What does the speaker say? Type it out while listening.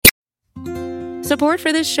Support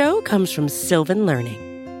for this show comes from Sylvan Learning.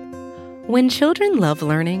 When children love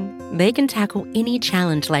learning, they can tackle any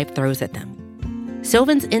challenge life throws at them.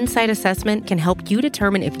 Sylvan's Insight Assessment can help you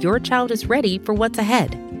determine if your child is ready for what's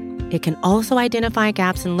ahead. It can also identify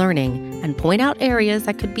gaps in learning and point out areas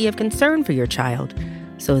that could be of concern for your child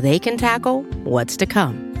so they can tackle what's to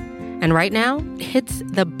come. And right now, it's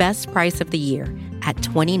the best price of the year at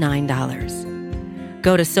 $29.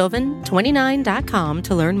 Go to sylvan29.com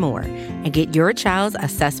to learn more and get your child's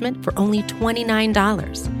assessment for only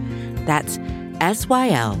 $29. That's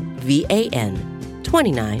SYLVAN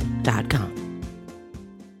 29.com.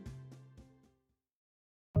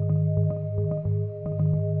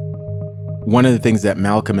 One of the things that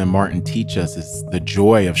Malcolm and Martin teach us is the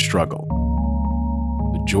joy of struggle.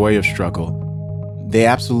 The joy of struggle. They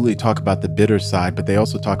absolutely talk about the bitter side, but they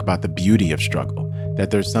also talk about the beauty of struggle, that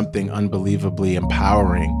there's something unbelievably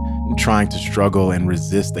empowering in trying to struggle and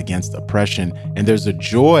resist against oppression. And there's a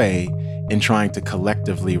joy in trying to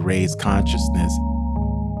collectively raise consciousness.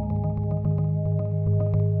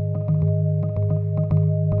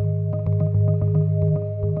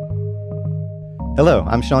 Hello,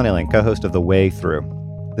 I'm Sean Illing, co-host of The Way Through.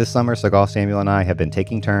 This summer, Sagal Samuel and I have been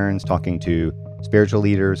taking turns talking to spiritual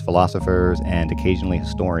leaders, philosophers, and occasionally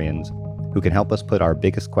historians who can help us put our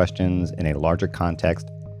biggest questions in a larger context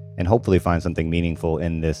and hopefully find something meaningful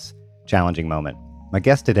in this challenging moment. My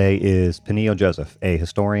guest today is Peniel Joseph, a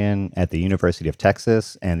historian at the University of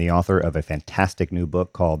Texas and the author of a fantastic new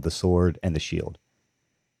book called The Sword and the Shield.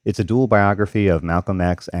 It's a dual biography of Malcolm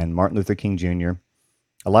X and Martin Luther King Jr.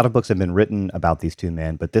 A lot of books have been written about these two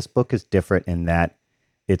men, but this book is different in that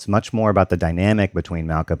it's much more about the dynamic between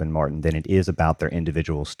Malcolm and Martin than it is about their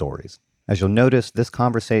individual stories. As you'll notice, this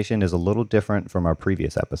conversation is a little different from our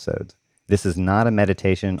previous episodes. This is not a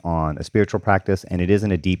meditation on a spiritual practice, and it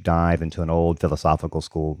isn't a deep dive into an old philosophical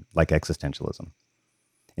school like existentialism.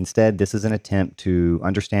 Instead, this is an attempt to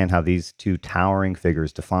understand how these two towering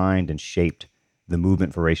figures defined and shaped the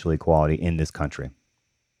movement for racial equality in this country.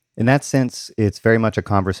 In that sense, it's very much a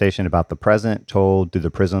conversation about the present told through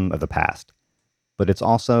the prism of the past. But it's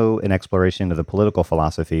also an exploration of the political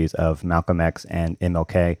philosophies of Malcolm X and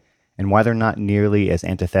MLK and why they're not nearly as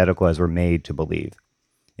antithetical as we're made to believe.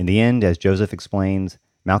 In the end, as Joseph explains,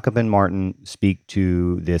 Malcolm and Martin speak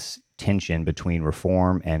to this tension between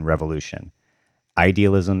reform and revolution,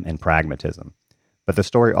 idealism and pragmatism. But the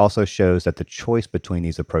story also shows that the choice between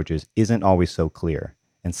these approaches isn't always so clear,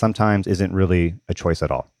 and sometimes isn't really a choice at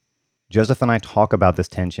all. Joseph and I talk about this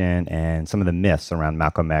tension and some of the myths around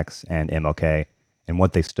Malcolm X and MLK and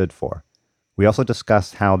what they stood for. We also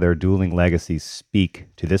discuss how their dueling legacies speak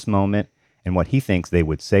to this moment and what he thinks they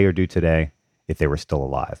would say or do today if they were still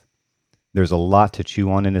alive. There's a lot to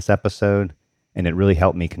chew on in this episode, and it really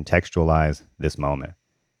helped me contextualize this moment.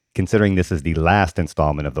 Considering this is the last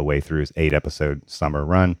installment of The Way Through's 8-episode summer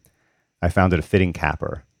run, I found it a fitting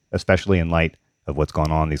capper, especially in light of what's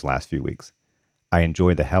gone on these last few weeks. I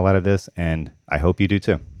enjoyed the hell out of this, and I hope you do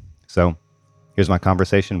too. So, here's my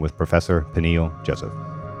conversation with Professor Peniel Joseph.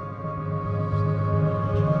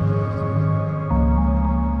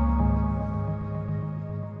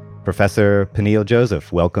 Professor Peniel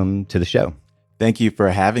Joseph, welcome to the show. Thank you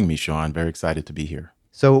for having me, Sean. Very excited to be here.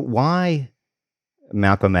 So why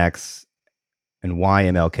Malcolm X and why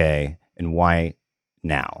MLK and why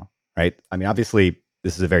now, right? I mean, obviously,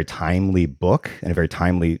 this is a very timely book and a very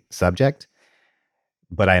timely subject.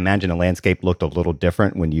 But I imagine the landscape looked a little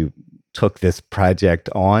different when you took this project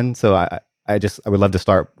on. So I would love to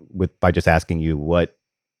start by just asking you what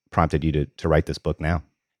prompted you to write this book now.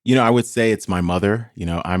 I would say it's my mother.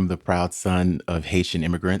 I'm the proud son of Haitian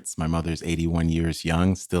immigrants. My mother's 81 years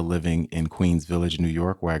young, still living in Queens Village, New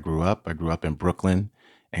York, where I grew up. I grew up in Brooklyn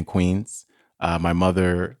and Queens. My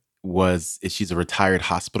mother she's a retired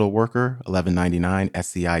hospital worker, 1199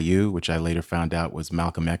 SEIU, which I later found out was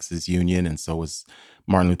Malcolm X's union, and so was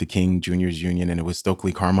Martin Luther King Jr.'s union, and it was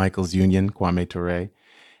Stokely Carmichael's union, Kwame Ture.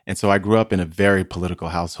 And so I grew up in a very political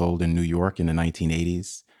household in New York in the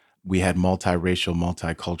 1980s. We had multiracial,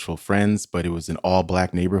 multicultural friends, but it was an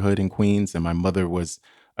all-Black neighborhood in Queens, and my mother was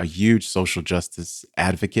a huge social justice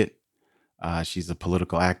advocate. She's a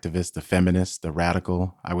political activist, a feminist, a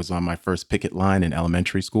radical. I was on my first picket line in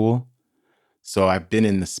elementary school. So I've been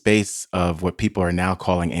in the space of what people are now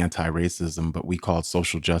calling anti-racism, but we called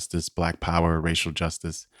social justice, Black power, racial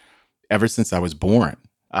justice, ever since I was born.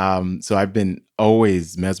 So I've been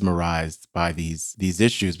always mesmerized by these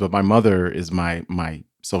issues. But my mother is my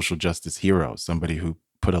social justice hero, somebody who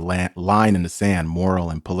put a line in the sand, moral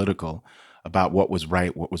and political, about what was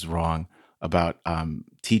right, what was wrong, about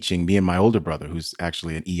teaching me and my older brother, who's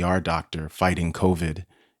actually an ER doctor fighting COVID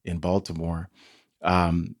in Baltimore,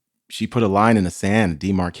 She put a line in the sand, a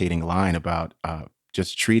demarcating line about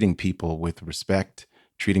just treating people with respect,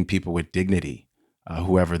 treating people with dignity,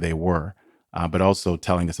 whoever they were, but also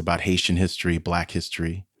telling us about Haitian history, Black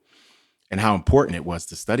history, and how important it was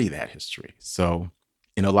to study that history. So,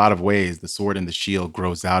 in a lot of ways, the sword and the shield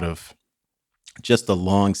grows out of just a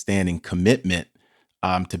long-standing commitment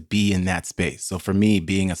to be in that space. So, for me,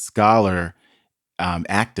 being a scholar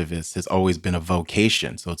activist has always been a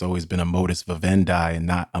vocation. So, it's always been a modus vivendi and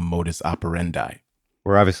not a modus operandi.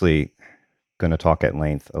 We're obviously going to talk at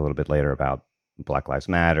length a little bit later about Black Lives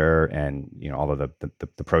Matter and all of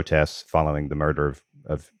the protests following the murder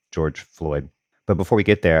of George Floyd. But before we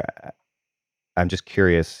get there, I'm just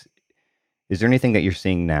curious, is there anything that you're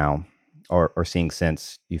seeing now or seeing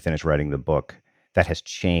since you finished writing the book that has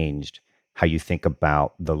changed how you think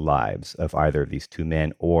about the lives of either of these two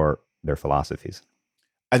men or their philosophies?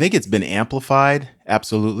 I think it's been amplified.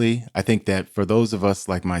 Absolutely. I think that for those of us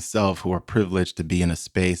like myself who are privileged to be in a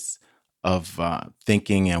space of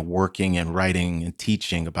thinking and working and writing and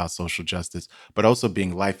teaching about social justice, but also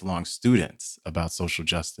being lifelong students about social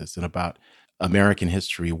justice and about American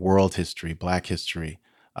history, world history, Black history,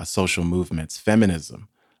 social movements, feminism,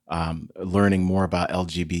 learning more about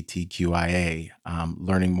LGBTQIA,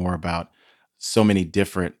 learning more about so many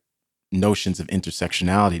different notions of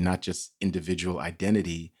intersectionality, not just individual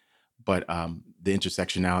identity, but the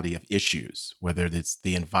intersectionality of issues, whether it's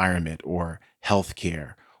the environment or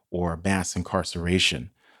healthcare or mass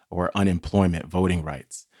incarceration or unemployment, voting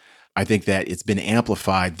rights. I think that it's been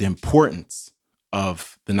amplified the importance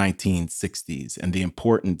of the 1960s and the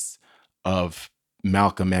importance of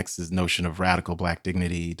Malcolm X's notion of radical Black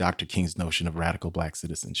dignity, Dr. King's notion of radical Black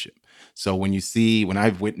citizenship. So when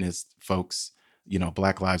I've witnessed folks,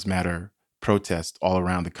 Black Lives Matter protests all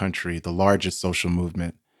around the country, the largest social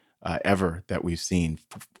movement ever that we've seen,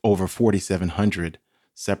 over 4,700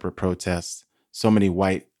 separate protests, so many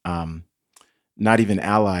white, not even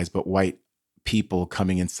allies, but white people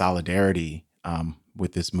coming in solidarity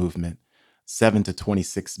with this movement, 7 to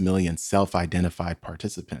 26 million self-identified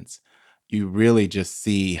participants. You really just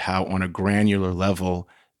see how on a granular level,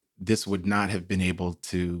 this would not have been able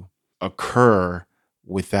to occur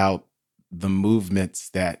without the movements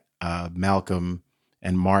that Malcolm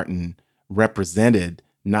and Martin represented,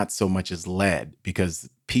 not so much as led, because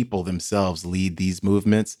people themselves lead these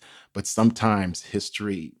movements, but sometimes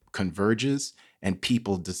history converges and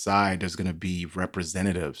people decide there's going to be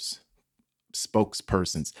representatives,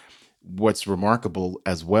 spokespersons. What's remarkable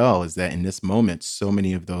as well is that in this moment, so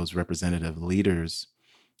many of those representative leaders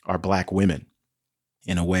are Black women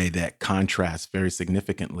in a way that contrasts very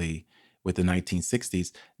significantly with the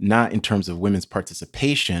 1960s, not in terms of women's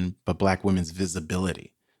participation, but Black women's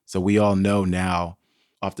visibility. So we all know now,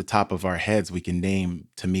 off the top of our heads, we can name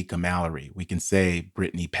Tamika Mallory. We can say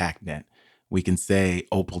Brittany Packnett. We can say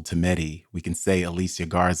Opal Tometi. We can say Alicia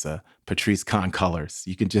Garza, Patrice Concolors.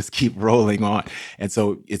 You can just keep rolling on. And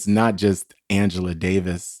so it's not just Angela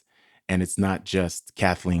Davis, and it's not just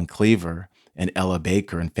Kathleen Cleaver and Ella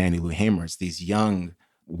Baker and Fannie Lou Hamer. It's these young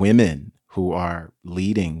women who are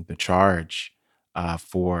leading the charge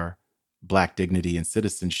for Black dignity and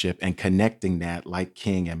citizenship and connecting that, like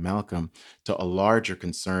King and Malcolm, to a larger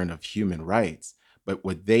concern of human rights. But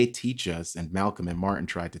what they teach us, and Malcolm and Martin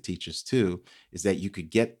tried to teach us too, is that you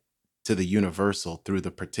could get to the universal through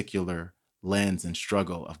the particular lens and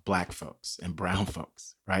struggle of Black folks and brown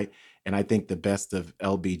folks, right? And I think the best of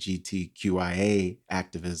LGBTQIA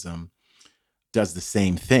activism does the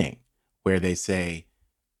same thing, where they say,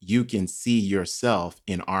 you can see yourself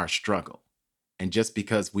in our struggle. And just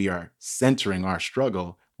because we are centering our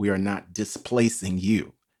struggle, we are not displacing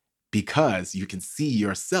you, because you can see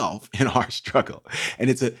yourself in our struggle. And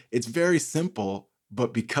it's very simple,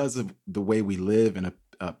 but because of the way we live in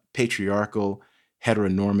a patriarchal,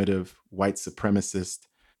 heteronormative, white supremacist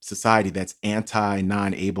society that's anti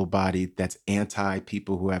non-able-bodied, that's anti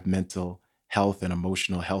people who have mental health and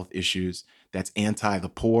emotional health issues, that's anti the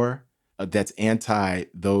poor, that's anti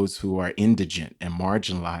those who are indigent and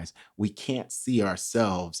marginalized, we can't see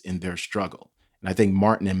ourselves in their struggle. And I think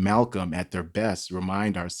Martin and Malcolm at their best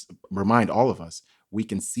remind all of us we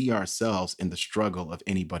can see ourselves in the struggle of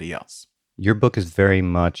anybody else. Your book is very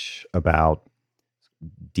much about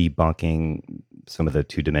debunking some of the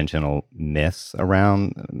two-dimensional myths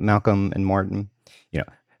around Malcolm and Martin.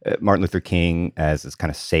 Martin Luther King as this kind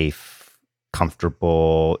of safe,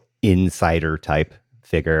 comfortable, insider type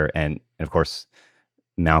figure, and of course,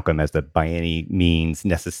 Malcolm as the by any means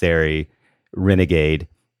necessary renegade.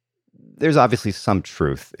 There's obviously some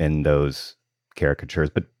truth in those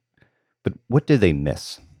caricatures, but what do they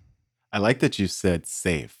miss? I like that you said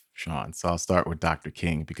safe. Sean. So I'll start with Dr.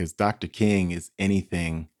 King because Dr. King is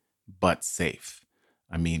anything but safe.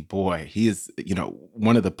 I mean, boy, he is,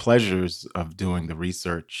 one of the pleasures of doing the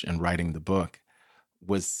research and writing the book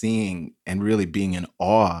was seeing and really being in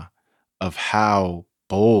awe of how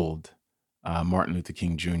bold Martin Luther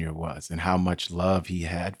King Jr. was and how much love he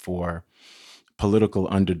had for political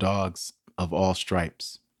underdogs of all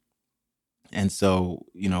stripes. And so,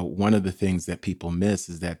 one of the things that people miss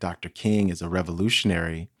is that Dr. King is a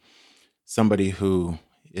revolutionary, somebody who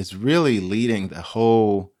is really leading the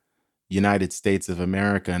whole United States of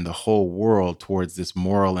America and the whole world towards this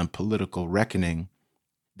moral and political reckoning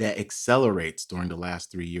that accelerates during the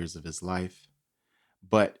last 3 years of his life.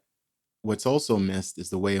 But what's also missed is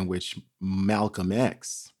the way in which Malcolm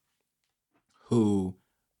X, who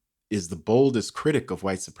is the boldest critic of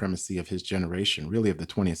white supremacy of his generation, really of the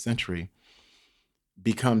 20th century,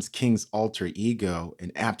 becomes King's alter ego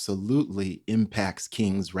and absolutely impacts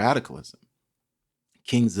King's radicalism,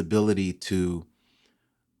 King's ability to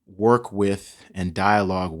work with and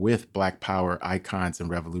dialogue with Black Power icons and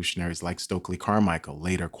revolutionaries like Stokely Carmichael,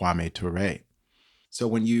 later Kwame Ture. So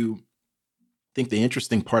when you think the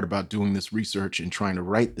interesting part about doing this research and trying to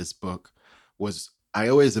write this book was I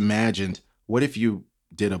always imagined, what if you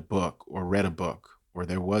did a book or read a book or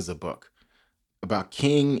there was a book about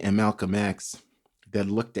King and Malcolm X that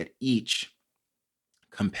looked at each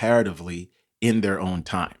comparatively in their own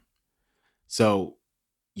time. So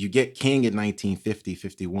you get King in 1950,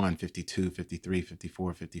 51, 52, 53,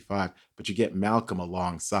 54, 55, but you get Malcolm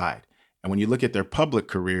alongside. And when you look at their public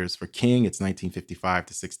careers, for King, it's 1955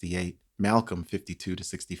 to 68, Malcolm 52 to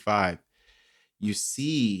 65, you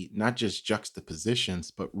see not just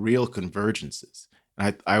juxtapositions, but real convergences.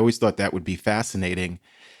 And I always thought that would be fascinating.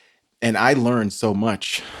 And I learned so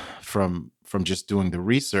much from just doing the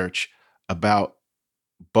research about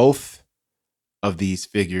both of these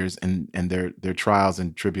figures and their trials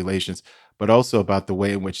and tribulations, but also about the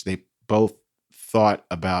way in which they both thought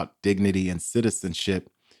about dignity and citizenship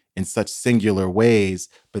in such singular ways,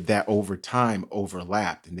 but that over time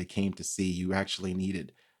overlapped. And they came to see you actually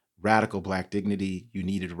needed radical Black dignity, you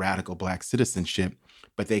needed radical Black citizenship,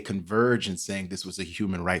 but they converge in saying this was a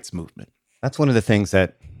human rights movement. That's one of the things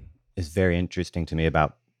that is very interesting to me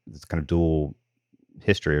about this kind of dual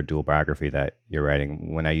history or dual biography that you're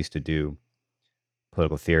writing. When I used to do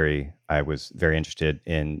political theory, I was very interested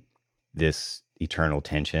in this eternal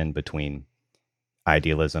tension between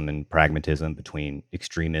idealism and pragmatism, between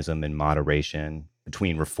extremism and moderation,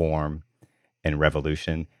 between reform and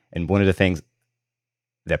revolution. And one of the things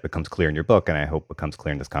that becomes clear in your book, and I hope becomes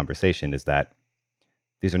clear in this conversation, is that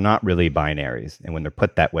these are not really binaries. And when they're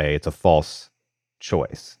put that way, it's a false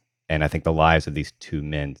choice. And I think the lives of these two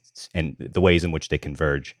men and the ways in which they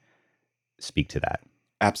converge speak to that.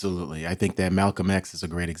 Absolutely. I think that Malcolm X is a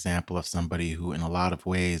great example of somebody who, in a lot of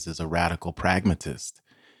ways, is a radical pragmatist.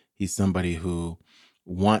 He's somebody who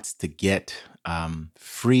wants to get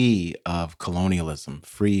free of colonialism,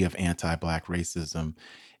 free of anti-Black racism.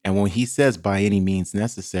 And when he says by any means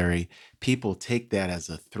necessary, people take that as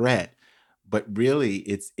a threat. But really,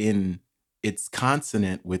 it's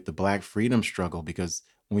consonant with the Black freedom struggle, because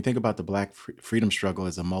when we think about the Black freedom struggle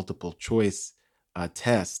as a multiple choice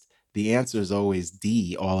test, the answer is always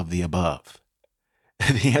D, all of the above.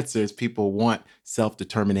 The answer is people want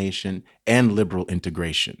self-determination and liberal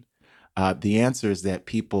integration. The answer is that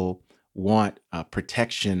people want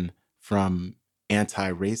protection from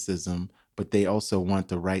anti-racism, but they also want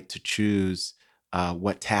the right to choose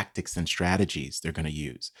what tactics and strategies they're going to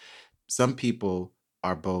use. Some people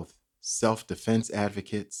are both self-defense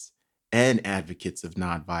advocates and advocates of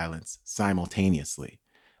nonviolence simultaneously.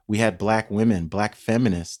 We had Black women, Black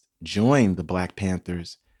feminists join the Black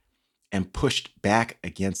Panthers and pushed back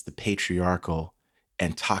against the patriarchal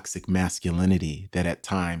and toxic masculinity that at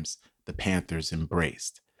times the Panthers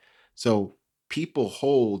embraced. So people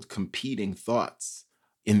hold competing thoughts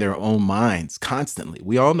in their own minds constantly.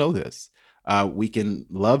 We all know this. We can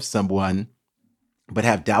love someone but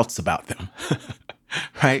have doubts about them,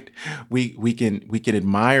 right? We can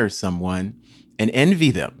admire someone and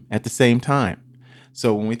envy them at the same time.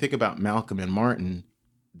 So when we think about Malcolm and Martin,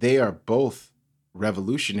 they are both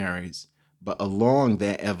revolutionaries, but along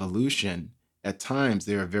that evolution, at times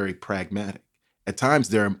they are very pragmatic. At times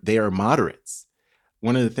they are moderates.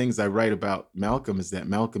 One of the things I write about Malcolm is that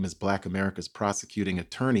Malcolm is Black America's prosecuting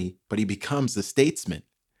attorney, but he becomes a statesman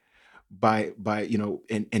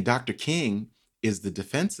and Dr. King is the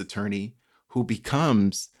defense attorney who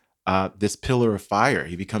becomes this pillar of fire.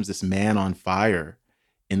 He becomes this man on fire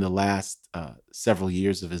in the last several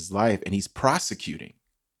years of his life, and he's prosecuting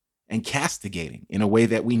and castigating in a way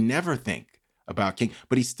that we never think about King,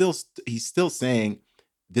 but he's still saying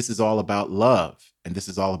this is all about love, and this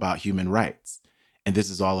is all about human rights, and this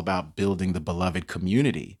is all about building the beloved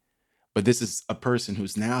community. But this is a person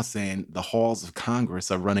who's now saying the halls of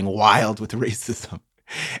Congress are running wild with racism.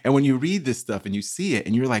 And when you read this stuff and you see it,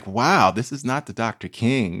 and you're like, wow, this is not the Dr.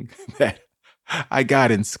 King that I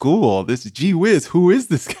got in school. This is gee whiz, who is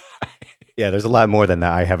this guy? Yeah, there's a lot more than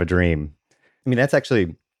that. I have a dream. I mean, that's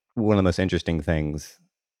actually one of the most interesting things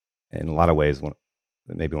in a lot of ways,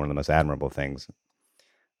 maybe one of the most admirable things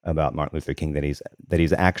about Martin Luther King, that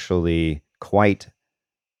he's actually quite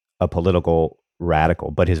a political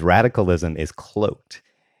radical, but his radicalism is cloaked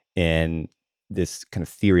in this kind of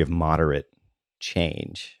theory of moderate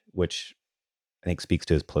change, which I think speaks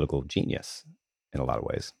to his political genius in a lot of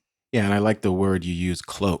ways. Yeah, and I like the word you use,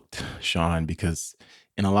 cloaked, Sean, because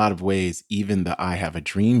in a lot of ways, even the I have a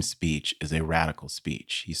dream speech is a radical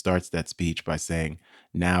speech. He starts that speech by saying,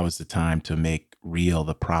 now is the time to make real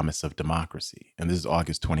the promise of democracy. And this is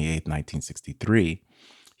August 28th, 1963.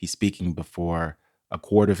 He's speaking before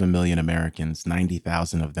 250,000 Americans,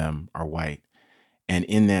 90,000 of them are white. And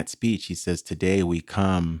in that speech, he says, today we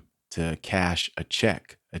come to cash a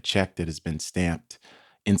check that has been stamped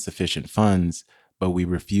insufficient funds, but we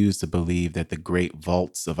refuse to believe that the great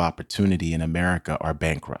vaults of opportunity in America are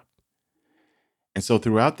bankrupt. And so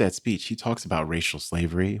throughout that speech, he talks about racial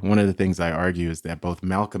slavery. One of the things I argue is that both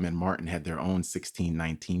Malcolm and Martin had their own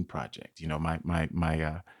 1619 project. You know,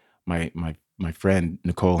 my friend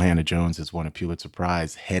Nicole Hannah Jones has won a Pulitzer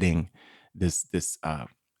Prize heading this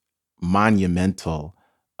monumental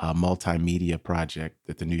multimedia project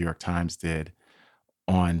that the New York Times did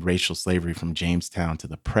on racial slavery from Jamestown to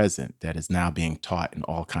the present that is now being taught in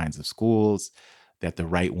all kinds of schools, that the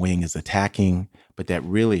right wing is attacking, but that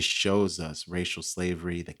really shows us racial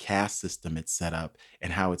slavery, the caste system it's set up,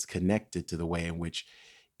 and how it's connected to the way in which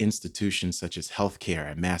institutions such as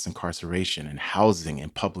healthcare and mass incarceration and housing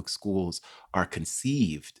and public schools are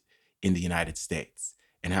conceived in the United States,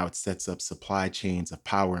 and how it sets up supply chains of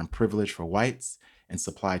power and privilege for whites and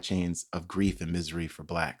supply chains of grief and misery for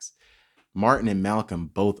blacks. Martin and Malcolm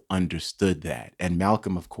both understood that. And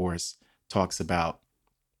Malcolm, of course, talks about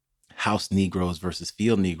house Negroes versus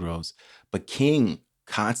field Negroes, but King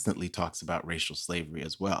constantly talks about racial slavery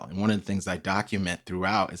as well. And one of the things I document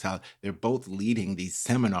throughout is how they're both leading these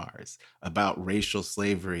seminars about racial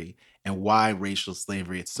slavery and why racial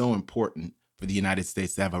slavery, it's so important for the United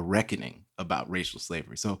States to have a reckoning about racial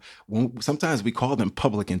slavery. So sometimes we call them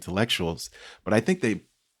public intellectuals, but I think they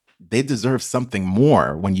deserve something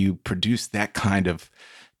more when you produce that kind of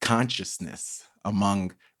consciousness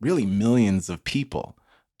among really millions of people.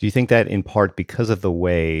 Do you think that in part because of the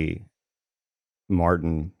way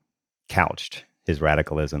Martin couched his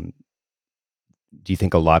radicalism, do you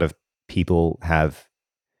think a lot of people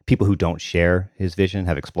who don't share his vision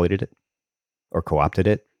have exploited it or co-opted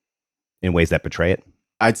it in ways that betray it?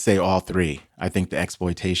 I'd say all three. I think the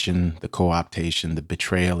exploitation, the co-optation, the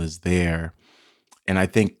betrayal is there. And I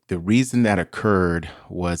think the reason that occurred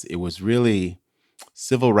was it was really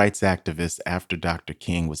civil rights activists after Dr.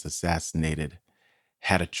 King was assassinated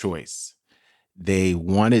had a choice. They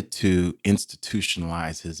wanted to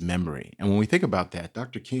institutionalize his memory. And when we think about that,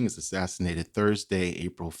 Dr. King is assassinated Thursday,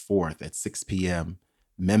 April 4th at 6 p.m.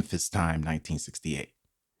 Memphis time, 1968.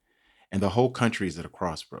 And the whole country is at a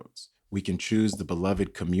crossroads. We can choose the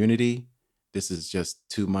beloved community. This is just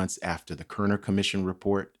 2 months after the Kerner Commission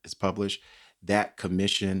report is published. That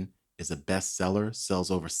commission is a bestseller, sells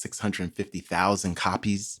over 650,000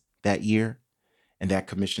 copies that year. And that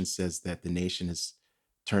commission says that the nation is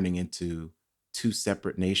turning into two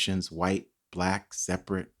separate nations, white, black,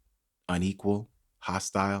 separate, unequal,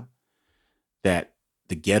 hostile, that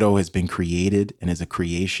the ghetto has been created and is a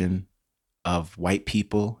creation of white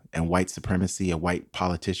people and white supremacy and white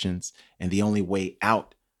politicians. And the only way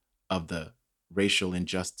out of the racial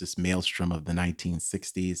injustice maelstrom of the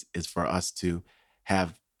 1960s is for us to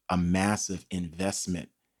have a massive investment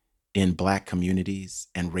in black communities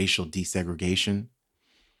and racial desegregation.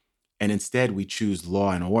 And instead, we choose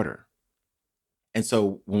law and order. And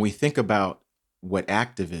so when we think about what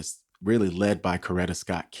activists, really led by Coretta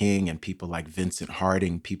Scott King and people like Vincent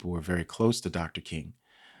Harding, people who were very close to Dr. King,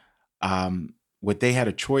 what they had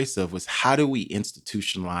a choice of was how do we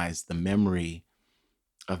institutionalize the memory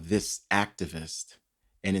of this activist,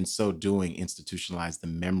 and in so doing, institutionalize the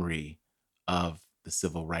memory of the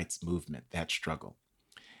civil rights movement, that struggle.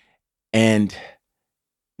 And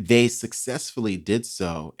they successfully did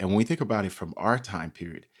so. And when we think about it from our time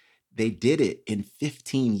period, they did it in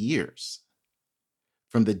 15 years.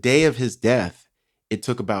 From the day of his death, it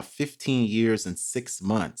took about 15 years and 6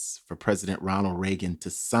 months for President Ronald Reagan to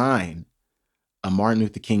sign a Martin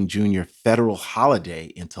Luther King Jr. federal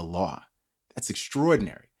holiday into law. That's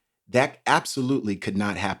extraordinary. That absolutely could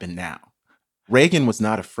not happen now. Reagan was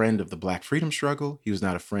not a friend of the Black freedom struggle. He was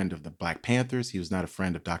not a friend of the Black Panthers. He was not a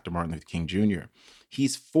friend of Dr. Martin Luther King Jr.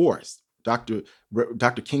 He's forced. Dr.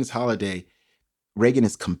 King's holiday, Reagan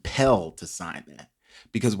is compelled to sign that,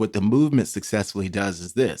 because what the movement successfully does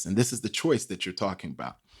is this, and this is the choice that you're talking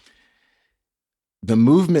about. The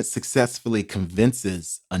movement successfully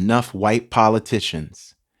convinces enough white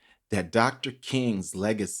politicians that Dr. King's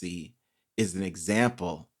legacy is an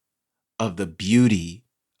example of the beauty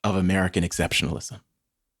of American exceptionalism.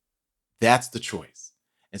 That's the choice.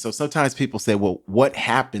 And so sometimes people say, well, what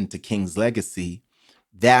happened to King's legacy?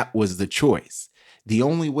 That was the choice. The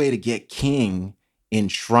only way to get King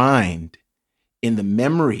enshrined in the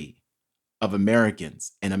memory of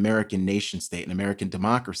Americans and American nation state and American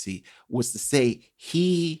democracy was to say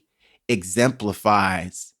he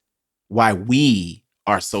exemplifies why we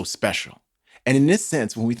are so special. And in this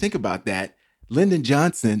sense, when we think about that, Lyndon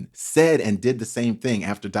Johnson said and did the same thing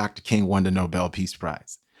after Dr. King won the Nobel Peace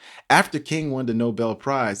Prize. After King won the Nobel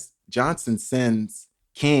Prize, Johnson sends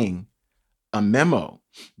King a memo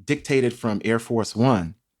dictated from Air Force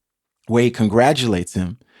One where he congratulates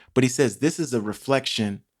him, but he says, this is a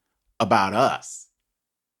reflection about us.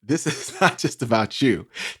 This is not just about you.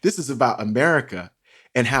 This is about America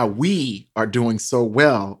and how we are doing so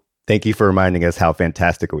well. Thank you for reminding us how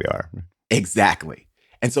fantastic we are. Exactly.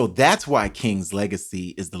 And so that's why King's legacy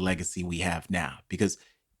is the legacy we have now, because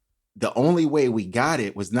the only way we got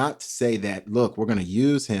it was not to say that, look, we're going to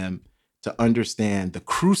use him to understand the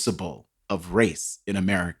crucible of race in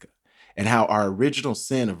America and how our original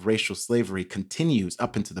sin of racial slavery continues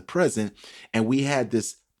up into the present. And we had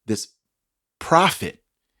this prophet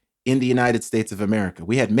in the United States of America.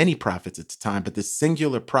 We had many prophets at the time, but this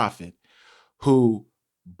singular prophet who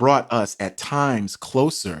brought us at times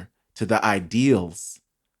closer to the ideals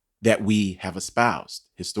that we have espoused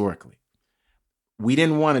historically. We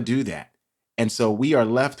didn't want to do that. And so we are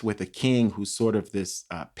left with a king who's sort of this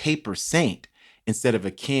paper saint instead of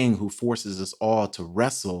a king who forces us all to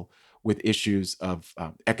wrestle with issues of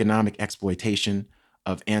economic exploitation,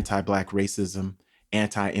 of anti-Black racism,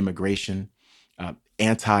 anti-immigration,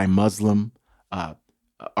 anti-Muslim, our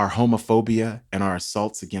homophobia and our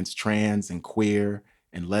assaults against trans and queer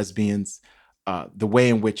and lesbians, the way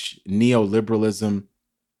in which neoliberalism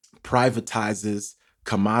privatizes,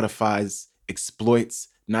 commodifies, exploits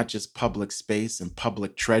not just public space and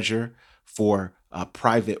public treasure for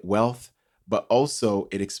private wealth, but also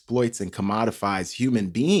it exploits and commodifies human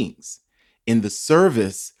beings in the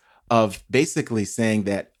service of basically saying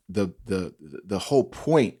that the whole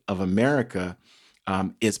point of America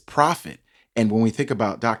is profit. And when we think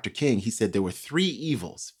about Dr. King, he said there were three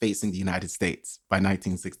evils facing the United States by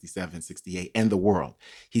 1967, 68, and the world.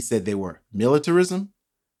 He said they were militarism,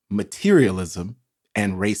 materialism,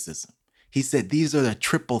 and racism. He said these are the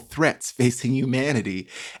triple threats facing humanity.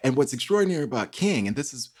 And what's extraordinary about King, and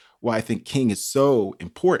this is why I think King is so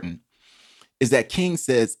important, is that King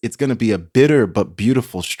says it's going to be a bitter but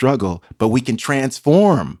beautiful struggle, but we can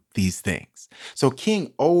transform these things. So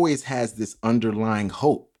King always has this underlying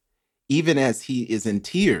hope, even as he is in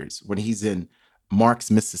tears when he's in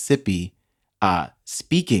Marks, Mississippi,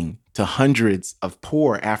 speaking to hundreds of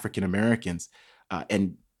poor African Americans,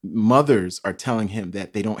 and mothers are telling him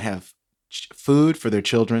that they don't have food for their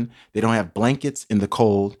children, they don't have blankets in the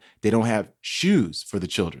cold, they don't have shoes for the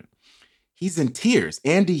children. He's in tears.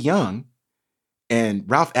 Andy Young and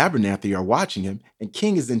Ralph Abernathy are watching him, and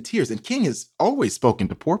King is in tears. And King has always spoken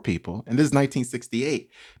to poor people, and this is 1968,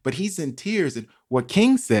 but he's in tears. And what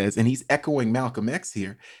King says, and he's echoing Malcolm X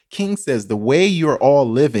here, King says, the way you're all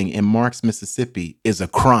living in Marks, Mississippi is a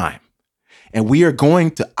crime. And we are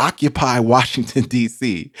going to occupy Washington,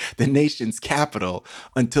 D.C., the nation's capital,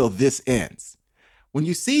 until this ends. When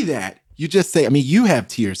you see that, you just say, I mean, you have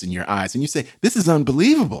tears in your eyes, and you say, this is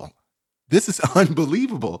unbelievable. This is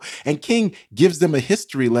unbelievable. And King gives them a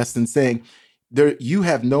history lesson saying, you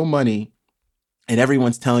have no money and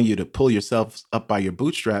everyone's telling you to pull yourselves up by your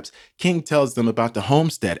bootstraps. King tells them about the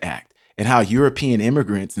Homestead Act and how European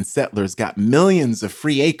immigrants and settlers got millions of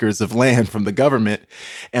free acres of land from the government,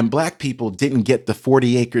 and Black people didn't get the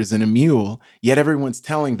 40 acres and a mule, yet everyone's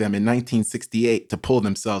telling them in 1968 to pull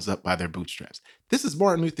themselves up by their bootstraps. This is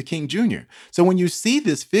Martin Luther King Jr. So when you see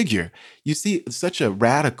this figure, you see such a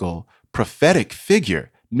radical, prophetic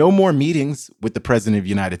figure. No more meetings with the President of the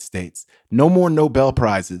United States. No more Nobel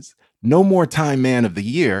Prizes. No more Time Man of the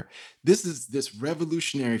Year. This is this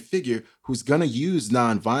revolutionary figure who's going to use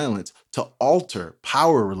nonviolence to alter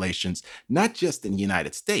power relations, not just in the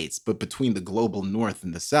United States, but between the global North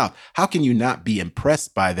and the South. How can you not be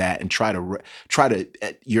impressed by that and try to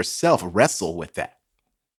yourself wrestle with that?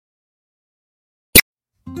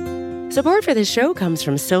 Support for this show comes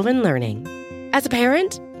from Sylvan Learning. As a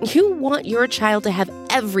parent, you want your child to have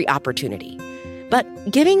every opportunity, but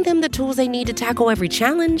giving them the tools they need to tackle every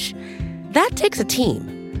challenge, that takes a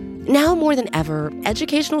team. Now more than ever,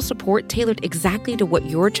 educational support tailored exactly to what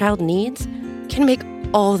your child needs can make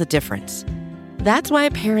all the difference. That's why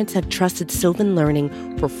parents have trusted Sylvan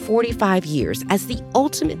Learning for 45 years as the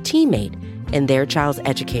ultimate teammate in their child's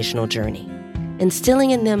educational journey,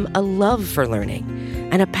 instilling in them a love for learning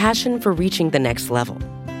and a passion for reaching the next level.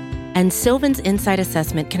 And Sylvan's Insight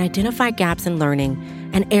Assessment can identify gaps in learning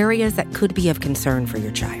and areas that could be of concern for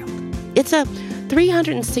your child. It's a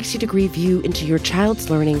 360-degree view into your child's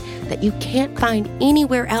learning that you can't find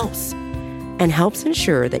anywhere else, and helps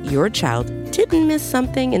ensure that your child didn't miss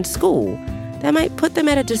something in school that might put them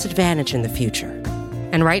at a disadvantage in the future.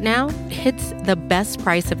 And right now, it's the best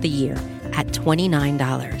price of the year at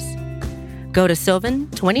 $29. Go to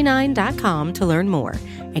sylvan29.com to learn more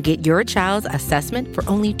and get your child's assessment for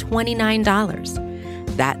only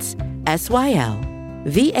 $29. That's SYLVAN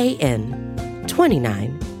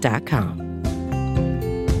 29.com.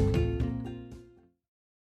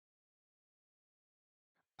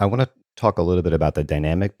 I want to talk a little bit about the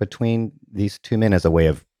dynamic between these two men as a way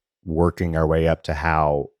of working our way up to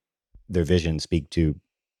how their visions speak to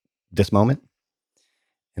this moment.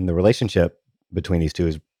 And the relationship between these two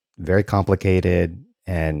is very complicated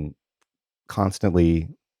and constantly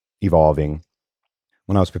evolving.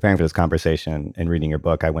 When I was preparing for this conversation and reading your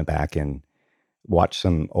book, I went back and watched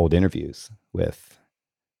some old interviews with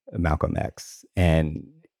Malcolm X, and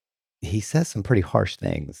he says some pretty harsh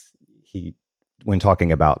things. When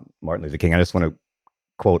talking about Martin Luther King, I just want to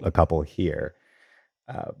quote a couple here.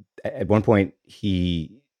 At one point,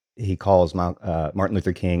 he calls Martin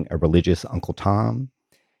Luther King a religious Uncle Tom.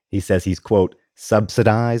 He says he's, quote,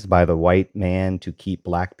 subsidized by the white man to keep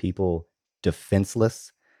black people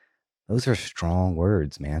defenseless. Those are strong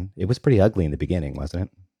words, man. It was pretty ugly in the beginning, wasn't it?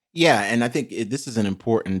 Yeah, and I think this is an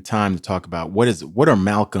important time to talk about what are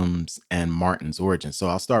Malcolm's and Martin's origins. So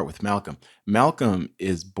I'll start with Malcolm. Malcolm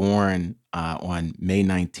is born on May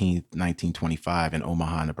 19th, 1925 in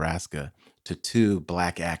Omaha, Nebraska, to two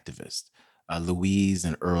Black activists, Louise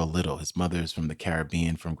and Earl Little. His mother is from the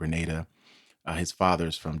Caribbean, from Grenada. His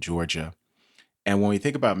father's from Georgia. And when we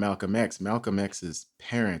think about Malcolm X, Malcolm X's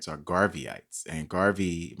parents are Garveyites. And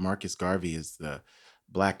Marcus Garvey is the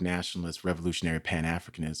Black nationalist revolutionary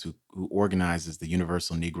Pan-Africanist who organizes the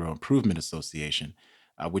Universal Negro Improvement Association,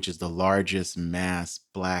 which is the largest mass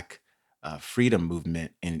Black freedom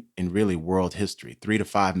movement in really world history. 3 to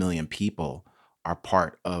 5 million people are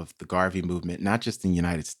part of the Garvey movement, not just in the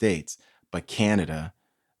United States, but Canada,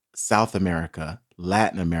 South America,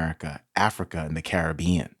 Latin America, Africa, and the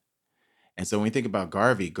Caribbean. And so when we think about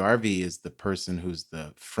Garvey is the person who's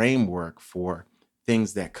the framework for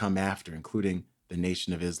things that come after, including the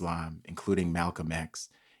Nation of Islam, including Malcolm X,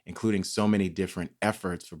 including so many different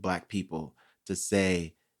efforts for Black people to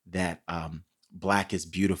say that Black is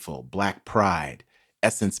beautiful, Black pride,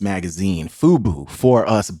 Essence Magazine, FUBU, for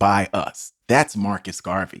us, by us. That's Marcus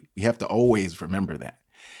Garvey. We have to always remember that.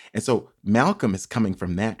 And so Malcolm is coming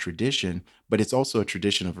from that tradition, but it's also a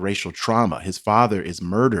tradition of racial trauma. His father is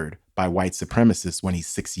murdered by white supremacists when he's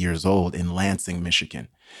 6 years old in Lansing, Michigan.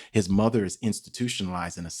 His mother is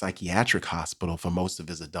institutionalized in a psychiatric hospital for most of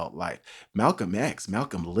his adult life. Malcolm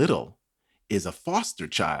Little, is a foster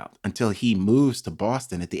child until he moves to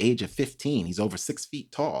Boston at the age of 15. He's over 6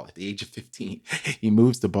 feet tall at the age of 15. He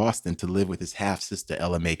moves to Boston to live with his half-sister,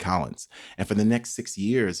 Ella Mae Collins. And for the next 6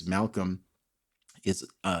 years, Malcolm is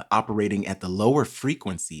operating at the lower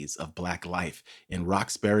frequencies of Black life in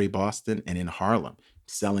Roxbury, Boston, and in Harlem,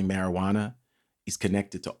 selling marijuana. He's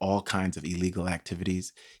connected to all kinds of illegal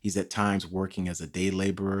activities. He's at times working as a day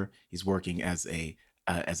laborer. He's working as a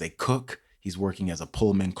cook. He's working as a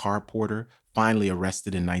Pullman car porter. Finally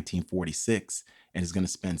arrested in 1946, and is going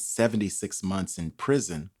to spend 76 months in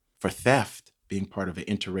prison for theft, being part of an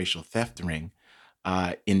interracial theft ring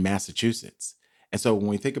in Massachusetts. And so when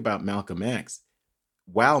we think about Malcolm X,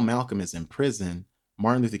 while Malcolm is in prison,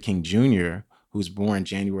 Martin Luther King Jr., who's born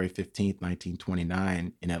January 15th,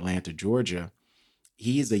 1929 in Atlanta, Georgia,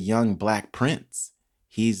 he's a young Black prince.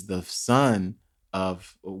 He's the son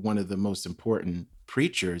of one of the most important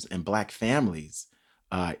preachers and Black families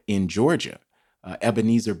in Georgia,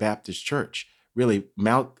 Ebenezer Baptist Church. really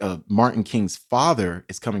Martin King's father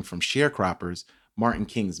is coming from sharecroppers. Martin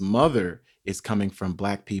King's mother is coming from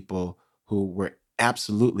Black people who were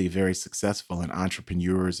absolutely very successful and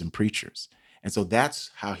entrepreneurs and preachers. And so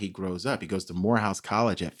that's how he grows up. He goes to Morehouse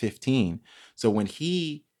College at 15. So when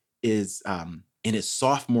he is in his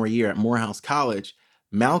sophomore year at Morehouse College,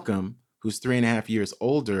 Malcolm, who's 3.5 years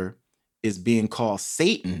older, is being called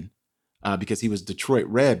Satan because he was Detroit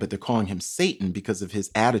Red, but they're calling him Satan because of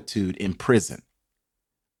his attitude in prison,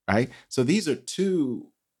 right? So these are two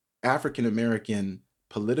African American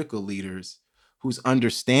political leaders whose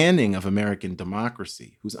understanding of American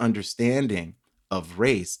democracy, whose understanding of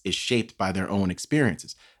race is shaped by their own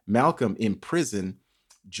experiences. Malcolm in prison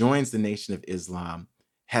joins the Nation of Islam,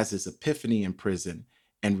 has his epiphany in prison,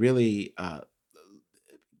 and really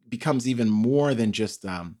becomes even more than just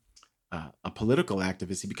a political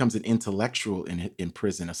activist. He becomes an intellectual in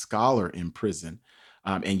prison, a scholar in prison,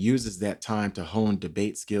 and uses that time to hone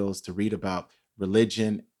debate skills, to read about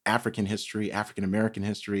religion, African history, African American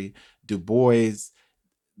history, Du Bois,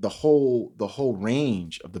 the whole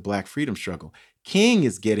range of the Black freedom struggle. King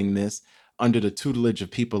is getting this under the tutelage of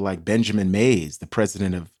people like Benjamin Mays, the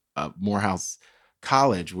president of Morehouse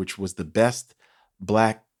College, which was the best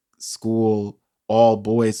Black school, all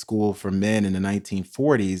boys school for men in the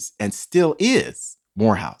 1940s, and still is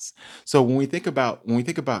Morehouse. So when we think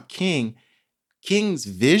about King's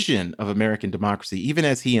vision of American democracy, even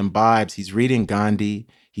as he imbibes, he's reading Gandhi,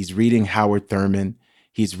 he's reading Howard Thurman,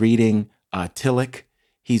 he's reading Tillich,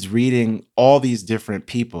 he's reading all these different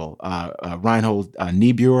people, Reinhold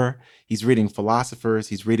Niebuhr, he's reading philosophers,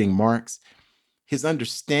 he's reading Marx. His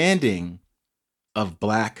understanding of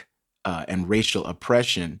Black and racial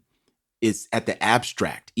oppression is at the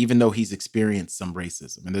abstract, even though he's experienced some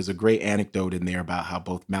racism. And there's a great anecdote in there about how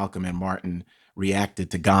both Malcolm and Martin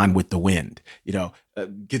reacted to Gone with the Wind.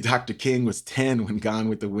 Dr. King was 10 when Gone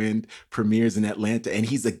with the Wind premieres in Atlanta, and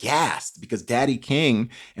he's aghast because Daddy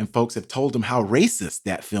King and folks have told him how racist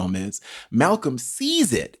that film is. Malcolm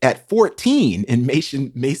sees it at 14 in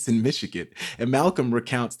Mason, Michigan. And Malcolm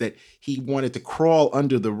recounts that he wanted to crawl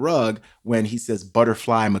under the rug when he says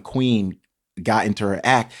Butterfly McQueen got into her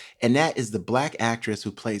act. And that is the Black actress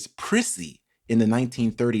who plays Prissy in the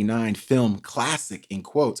 1939 film classic, in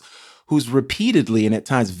quotes, who's repeatedly and at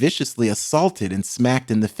times viciously assaulted and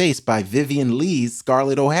smacked in the face by Vivian Lee's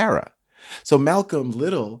Scarlett O'Hara. So Malcolm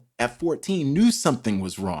Little at 14 knew something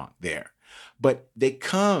was wrong there. But they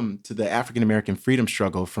come to the African American freedom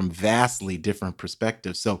struggle from vastly different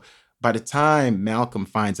perspectives. So by the time Malcolm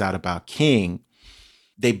finds out about King,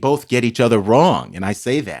 they both get each other wrong. And I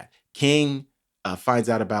say that. King finds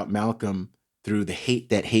out about Malcolm through the hate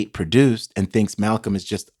that hate produced and thinks Malcolm is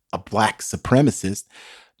just a Black supremacist.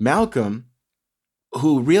 Malcolm,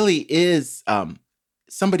 who really is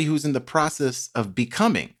somebody who's in the process of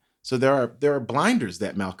becoming. So there are blinders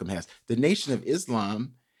that Malcolm has. The Nation of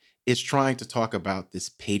Islam is trying to talk about this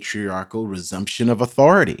patriarchal resumption of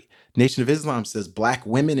authority. Nation of Islam says Black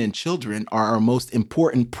women and children are our most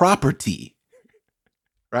important property,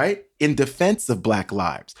 right? In defense of Black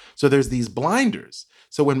lives. So there's these blinders.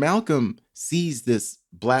 So when Malcolm sees this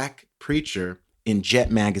Black preacher in Jet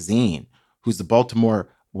magazine, who's the Baltimore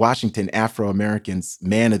Washington Afro-Americans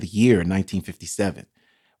Man of the Year in 1957,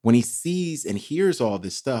 when he sees and hears all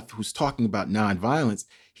this stuff, who's talking about nonviolence,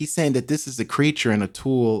 he's saying that this is a creature and a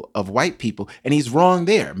tool of white people. And he's wrong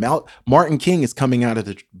there. Martin King is coming out of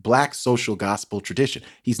the Black social gospel tradition.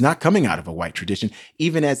 He's not coming out of a white tradition,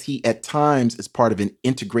 even as he at times is part of an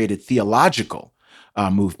integrated theological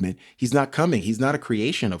movement. He's not a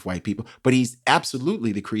creation of white people, but he's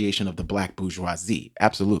absolutely the creation of the Black bourgeoisie.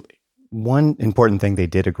 Absolutely. One important thing they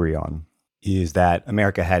did agree on is that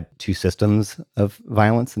America had two systems of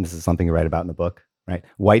violence, and this is something you write about in the book, right?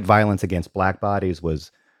 White violence against Black bodies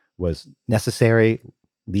was necessary,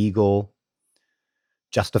 legal,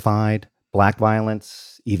 justified. Black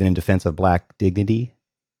violence, even in defense of Black dignity,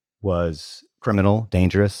 was criminal,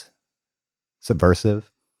 dangerous,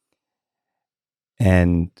 subversive.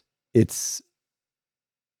 And it's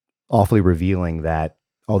awfully revealing that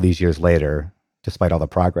all these years later, despite all the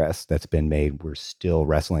progress that's been made, we're still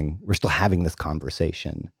having this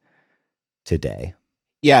conversation today.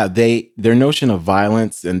 Yeah, their notion of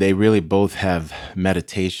violence, and they really both have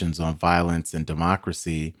meditations on violence and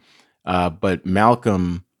democracy. But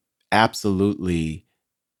Malcolm absolutely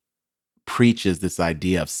preaches this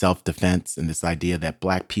idea of self-defense and this idea that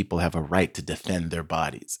Black people have a right to defend their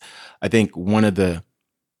bodies. I think one of the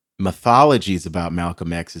mythologies about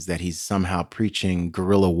Malcolm X is that he's somehow preaching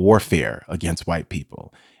guerrilla warfare against white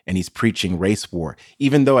people. and he's preaching race war.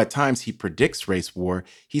 Even though at times he predicts race war,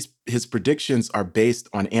 his predictions are based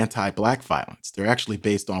on anti-Black violence. They're actually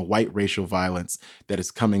based on white racial violence that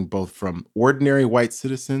is coming both from ordinary white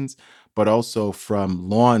citizens, but also from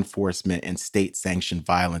law enforcement and state-sanctioned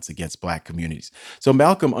violence against Black communities. So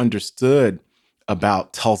Malcolm understood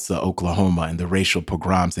about Tulsa, Oklahoma, and the racial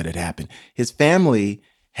pogroms that had happened. His family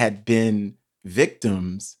had been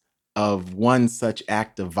victims of one such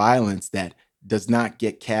act of violence that does not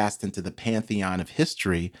get cast into the pantheon of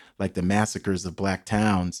history, like the massacres of Black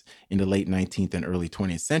towns in the late 19th and early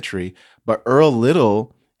 20th century. But Earl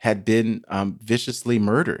Little had been viciously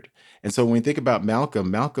murdered. And so when we think about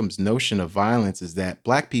Malcolm's notion of violence is that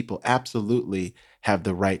Black people absolutely have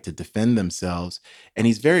the right to defend themselves. And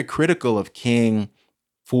he's very critical of King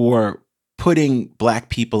for putting Black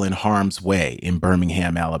people in harm's way in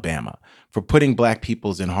Birmingham, Alabama, for putting Black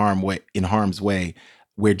peoples in harm's way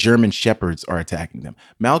where German shepherds are attacking them.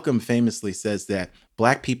 Malcolm famously says that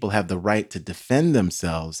Black people have the right to defend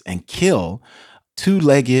themselves and kill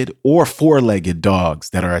two-legged or four-legged dogs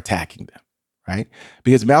that are attacking them, right?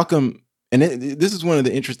 Because Malcolm, and this is one of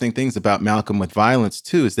the interesting things about Malcolm with violence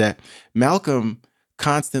too, is that Malcolm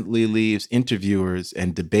constantly leaves interviewers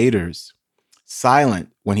and debaters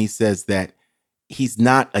silent when he says that he's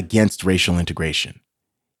not against racial integration.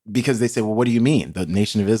 Because they say, well, what do you mean? The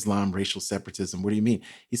Nation of Islam, racial separatism, what do you mean?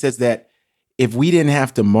 He says that if we didn't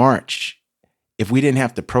have to march, if we didn't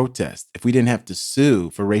have to protest, if we didn't have to sue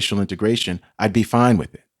for racial integration, I'd be fine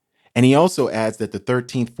with it. And he also adds that the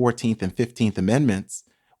 13th, 14th, and 15th Amendments,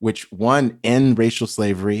 which one, end racial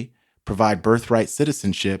slavery, provide birthright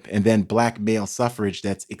citizenship, and then Black male suffrage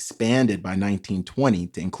that's expanded by 1920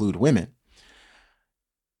 to include women,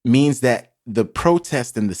 means that the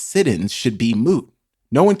protest and the sit-ins should be moot.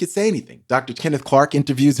 No one could say anything. Dr. Kenneth Clark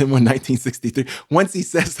interviews him in 1963. Once he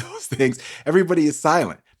says those things, everybody is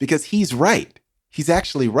silent because he's right. He's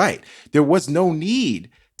actually right. There was no need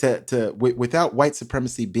without white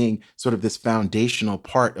supremacy being sort of this foundational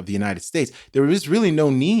part of the United States, there was really no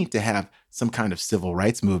need to have some kind of civil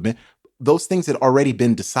rights movement. Those things had already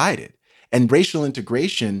been decided. And racial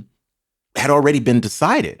integration had already been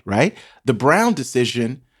decided, right? The Brown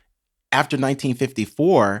decision after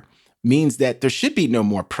 1954 means that there should be no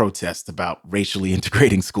more protest about racially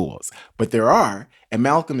integrating schools. But there are. And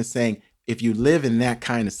Malcolm is saying, if you live in that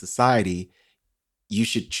kind of society, you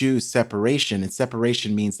should choose separation. And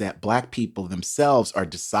separation means that Black people themselves are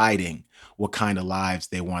deciding what kind of lives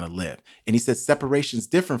they want to live. And he says separation is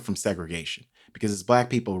different from segregation because it's Black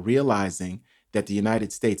people realizing that the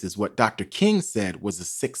United States is what Dr. King said was a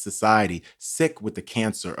sick society, sick with the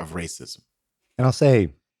cancer of racism. And I'll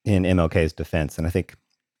say in MLK's defense, and I think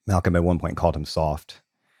Malcolm at one point called him soft,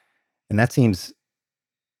 and that seems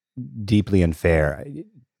deeply unfair.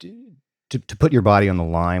 To put your body on the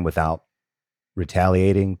line without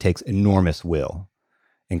retaliating takes enormous will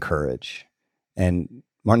and courage. And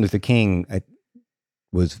Martin Luther King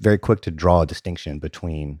was very quick to draw a distinction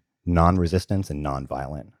between non-resistance and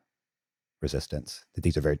non-violent resistance, that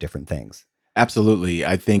these are very different things. Absolutely.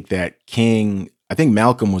 I think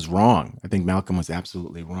Malcolm was wrong. I think Malcolm was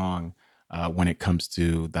absolutely wrong when it comes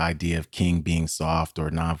to the idea of King being soft or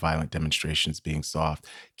nonviolent demonstrations being soft.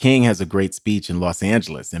 King has a great speech in Los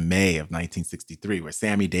Angeles in May of 1963 where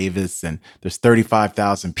Sammy Davis, and there's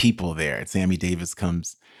 35,000 people there, and Sammy Davis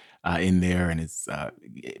comes in there and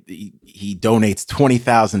he donates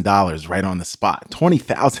 $20,000 right on the spot.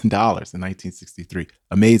 $20,000 in 1963.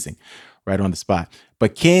 Amazing. Right on the spot.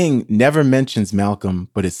 But King never mentions Malcolm,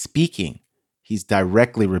 but is speaking. He's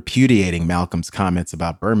directly repudiating Malcolm's comments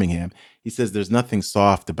about Birmingham. He says there's nothing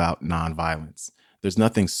soft about nonviolence. There's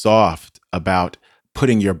nothing soft about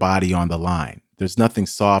putting your body on the line. There's nothing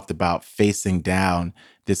soft about facing down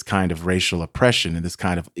this kind of racial oppression and this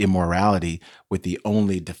kind of immorality with the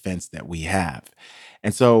only defense that we have.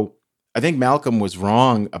 And so I think Malcolm was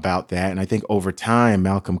wrong about that. And I think over time,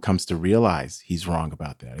 Malcolm comes to realize he's wrong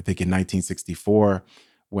about that. I think in 1964,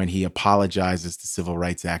 when he apologizes to civil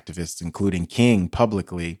rights activists, including King,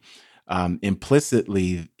 publicly,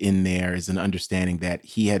 implicitly in there is an understanding that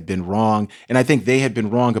he had been wrong. And I think they had been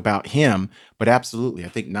wrong about him. But absolutely, I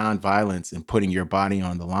think nonviolence and putting your body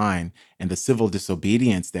on the line and the civil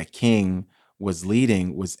disobedience that King was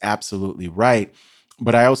leading was absolutely right.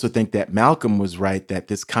 But I also think that Malcolm was right that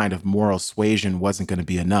this kind of moral suasion wasn't going to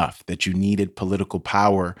be enough, that you needed political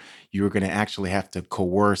power. You were going to actually have to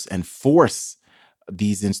coerce and force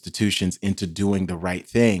these institutions into doing the right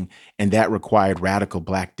thing. And that required radical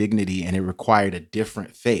Black dignity, and it required a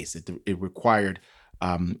different face. It required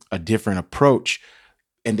a different approach.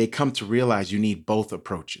 And they come to realize you need both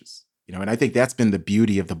approaches. And I think that's been the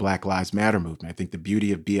beauty of the Black Lives Matter movement. I think the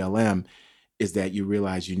beauty of BLM is that you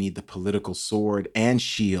realize you need the political sword and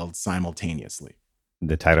shield simultaneously.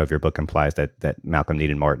 The title of your book implies that Malcolm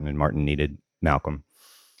needed Martin and Martin needed Malcolm.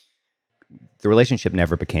 The relationship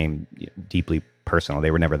never became deeply personal.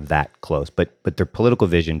 They were never that close, but their political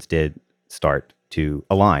visions did start to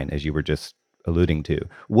align, as you were just alluding to.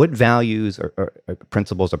 What values or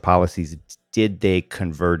principles or policies did they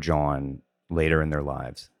converge on later in their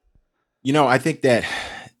lives? I think that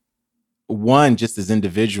one, just as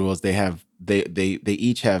individuals, they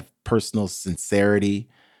each have personal sincerity,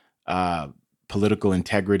 uh, political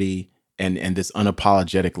integrity, and this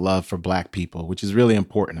unapologetic love for Black people, which is really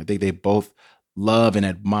important. I think they both love and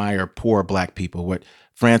admire poor Black people, what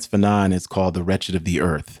Frantz Fanon is called the wretched of the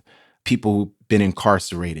earth, people who've been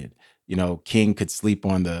incarcerated. King could sleep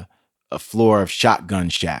on the floor of shotgun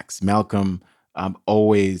shacks. Malcolm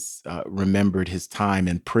always remembered his time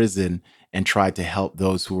in prison and tried to help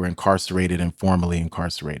those who were incarcerated and formerly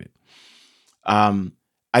incarcerated. Um,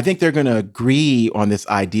 I think they're going to agree on this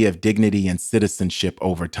idea of dignity and citizenship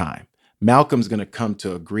over time. Malcolm's going to come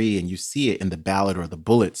to agree, and you see it in the Ballot or the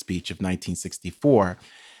Bullet speech of 1964,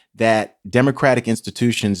 that democratic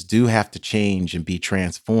institutions do have to change and be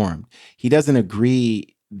transformed. He doesn't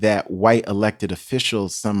agree that white elected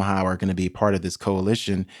officials somehow are going to be part of this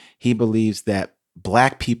coalition. He believes that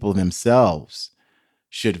Black people themselves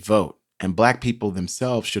should vote, and Black people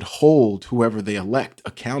themselves should hold whoever they elect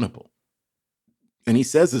accountable. And he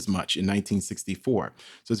says as much in 1964.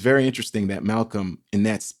 So it's very interesting that Malcolm, in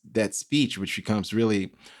that speech, which becomes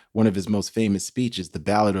really one of his most famous speeches, the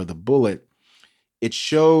Ballot or the Bullet, it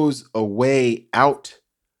shows a way out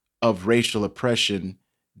of racial oppression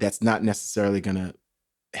that's not necessarily going to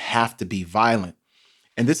have to be violent.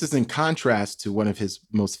 And this is in contrast to one of his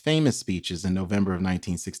most famous speeches in November of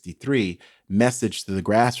 1963, Message to the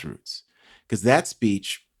Grassroots, because that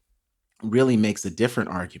speech really makes a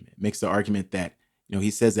different argument, makes the argument that, he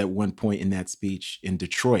says at one point in that speech in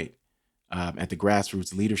Detroit at the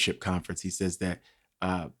Grassroots Leadership Conference, he says that,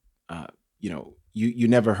 you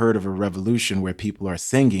never heard of a revolution where people are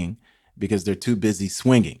singing because they're too busy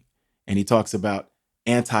swinging. And he talks about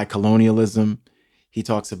anti-colonialism. He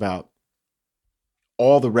talks about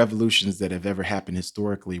all the revolutions that have ever happened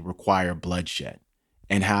historically require bloodshed,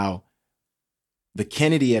 and how the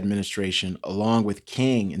Kennedy administration, along with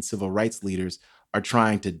King and civil rights leaders, are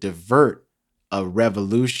trying to divert a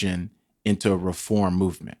revolution into a reform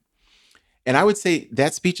movement. And I would say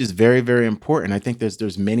that speech is very, very important. I think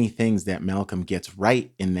there's many things that Malcolm gets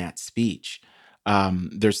right in that speech.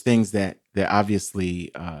 There's things that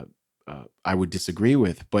obviously I would disagree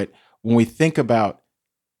with, but when we think about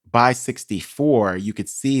by 64, you could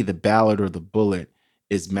see the Ballot or the Bullet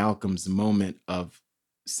is Malcolm's moment of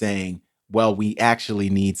saying, well, we actually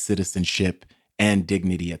need citizenship and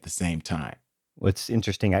dignity at the same time. What's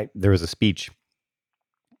interesting, there was a speech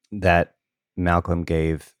that Malcolm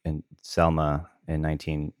gave in Selma in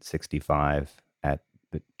 1965 at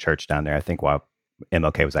the church down there, I think while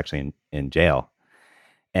MLK was actually in jail.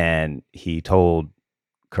 And he told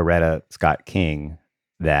Coretta Scott King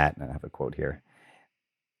that, and I have a quote here,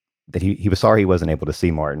 that he was sorry he wasn't able to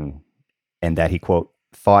see Martin, and that he, quote,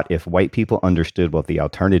 thought if white people understood what the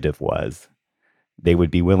alternative was, they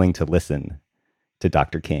would be willing to listen to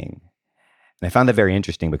Dr. King. And I found that very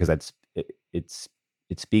interesting because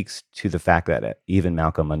it speaks to the fact that even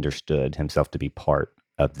Malcolm understood himself to be part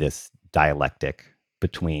of this dialectic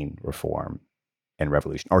between reform and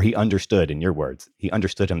revolution. Or he understood, in your words, he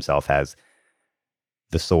understood himself as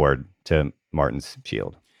the sword to Martin's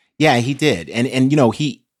shield. Yeah, he did. And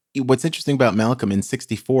what's interesting about Malcolm in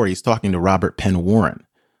 64, he's talking to Robert Penn Warren,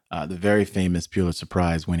 the very famous Pulitzer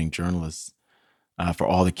Prize winning journalist for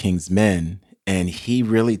All the King's Men. And he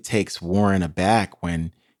really takes Warren aback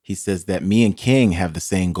when he says that me and King have the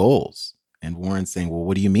same goals. And Warren's saying, well,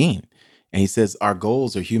 what do you mean? And he says, our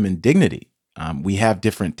goals are human dignity. We have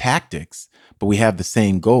different tactics, but we have the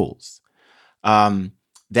same goals.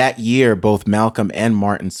 That year, both Malcolm and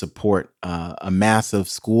Martin support a massive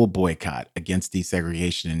school boycott against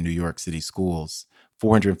desegregation in New York City schools.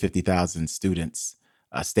 450,000 students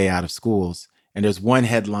stay out of schools. And there's one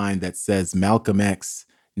headline that says, Malcolm X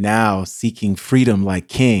now seeking freedom like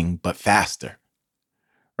King, but faster.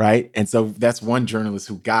 Right? And so that's one journalist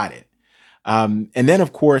who got it. And then,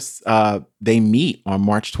 of course, they meet on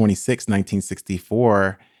March 26,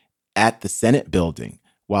 1964 at the Senate building.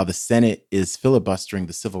 While the Senate is filibustering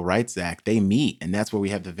the Civil Rights Act, they meet. And that's where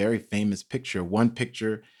we have the very famous picture. One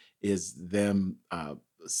picture is them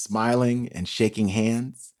smiling and shaking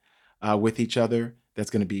hands with each other. That's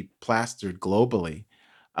going to be plastered globally.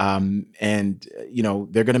 They're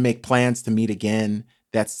going to make plans to meet again.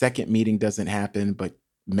 That second meeting doesn't happen, but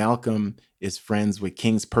Malcolm is friends with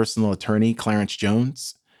King's personal attorney, Clarence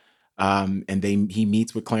Jones. He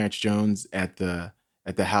meets with Clarence Jones at the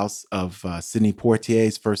house of Sidney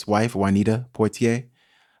Poitier's first wife, Juanita Poitier,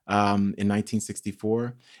 in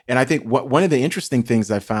 1964. And I think one of the interesting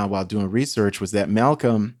things I found while doing research was that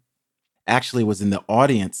Malcolm actually was in the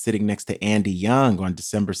audience sitting next to Andy Young on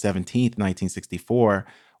December 17th, 1964,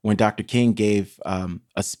 when Dr. King gave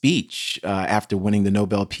a speech after winning the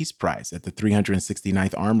Nobel Peace Prize at the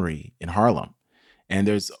 369th Armory in Harlem. And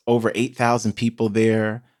there's over 8,000 people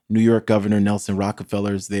there. New York Governor Nelson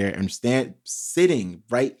Rockefeller is there, and sitting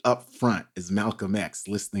right up front is Malcolm X,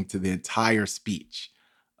 listening to the entire speech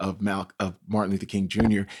of Martin Luther King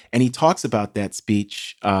Jr. And he talks about that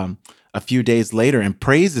speech a few days later and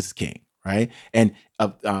praises King, right? And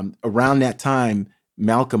around that time,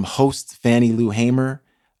 Malcolm hosts Fannie Lou Hamer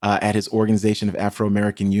at his Organization of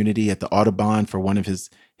Afro-American Unity at the Audubon for one of his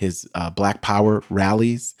Black Power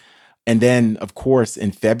rallies. And then, of course,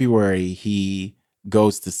 in February, he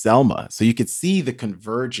goes to Selma. So you could see the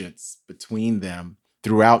convergence between them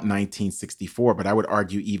throughout 1964, but I would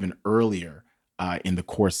argue even earlier in the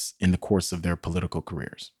course of their political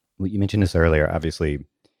careers. Well, you mentioned this earlier. Obviously,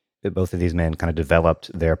 both of these men kind of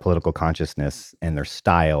developed their political consciousness and their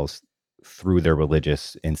styles through their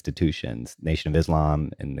religious institutions. Nation of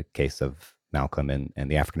Islam in the case of Malcolm, and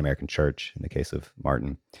the African American Church in the case of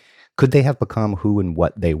Martin. Could they have become who and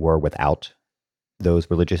what they were without those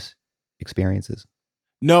religious experiences?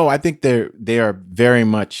 No, I think they are very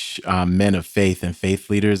much men of faith and faith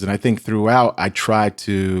leaders. And I think throughout, I try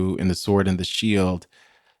to, in The Sword and the Shield,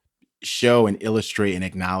 show and illustrate and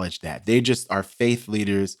acknowledge that they just are faith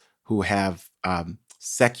leaders who have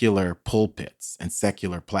secular pulpits and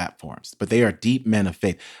secular platforms, but they are deep men of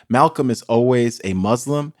faith. Malcolm is always a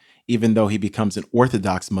Muslim, even though he becomes an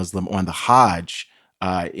Orthodox Muslim on the Hajj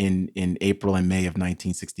in April and May of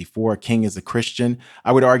 1964. King is a Christian.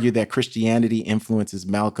 I would argue that Christianity influences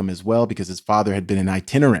Malcolm as well because his father had been an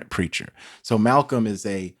itinerant preacher. So Malcolm is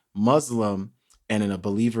a Muslim and a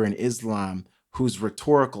believer in Islam whose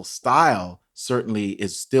rhetorical style certainly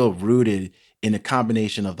is still rooted in a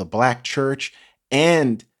combination of the Black church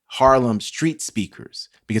and Harlem street speakers,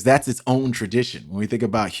 because that's its own tradition. When we think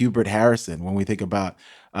about Hubert Harrison, when we think about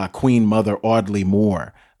Queen Mother Audley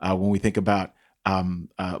Moore, when we think about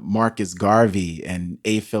Marcus Garvey and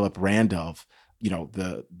A. Philip Randolph,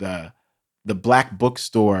 the Black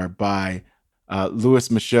bookstore by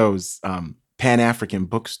Louis Michaud's Pan-African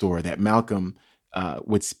bookstore that Malcolm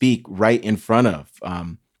would speak right in front of,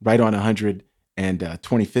 right on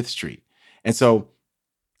 125th Street. And so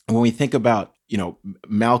when we think about,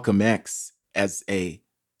 Malcolm X as a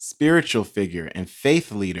spiritual figure and faith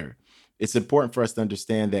leader, it's important for us to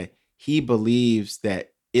understand that he believes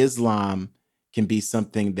that Islam can be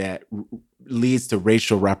something that leads to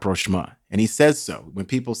racial rapprochement. And he says so. When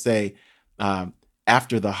people say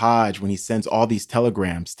after the Hajj, when he sends all these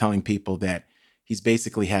telegrams telling people that he's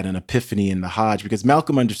basically had an epiphany in the Hajj, because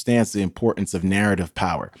Malcolm understands the importance of narrative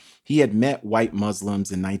power. He had met white Muslims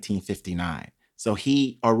in 1959. So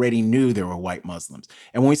he already knew there were white Muslims.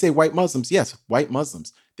 And when we say white Muslims, yes, white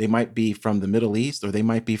Muslims. They might be from the Middle East or they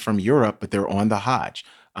might be from Europe, but they're on the Hajj.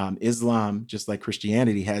 Islam, just like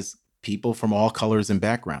Christianity, has people from all colors and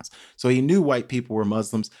backgrounds. So he knew white people were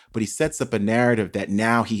Muslims, but he sets up a narrative that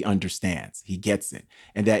now he understands, he gets it.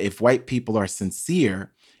 And that if white people are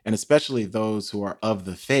sincere, and especially those who are of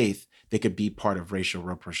the faith, they could be part of racial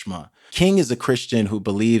rapprochement. King is a Christian who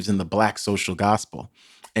believes in the Black social gospel.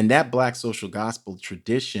 And that Black social gospel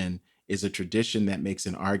tradition is a tradition that makes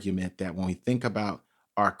an argument that when we think about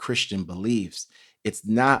our Christian beliefs, it's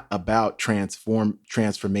not about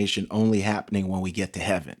transformation only happening when we get to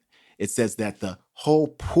heaven. It says that the whole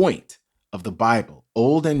point of the Bible,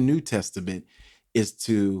 Old and New Testament, is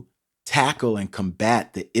to tackle and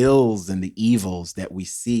combat the ills and the evils that we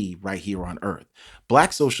see right here on earth.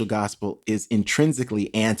 Black social gospel is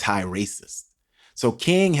intrinsically anti-racist. So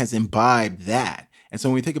King has imbibed that. And so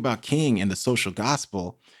when we think about King and the social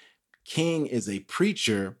gospel, King is a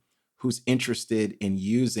preacher who's interested in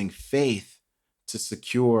using faith to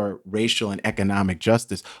secure racial and economic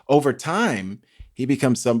justice. Over time, he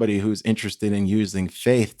becomes somebody who's interested in using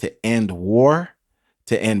faith to end war,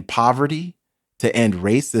 to end poverty, to end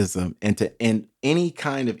racism, and to end any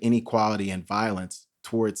kind of inequality and violence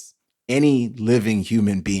towards any living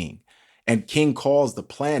human being. And King calls the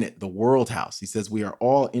planet the world house. He says we are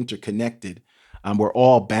all interconnected. We're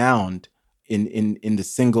all bound in the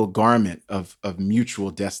single garment of mutual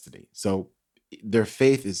destiny. So their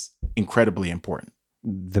faith is incredibly important.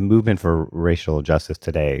 The movement for racial justice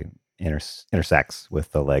today intersects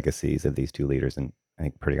with the legacies of these two leaders in, I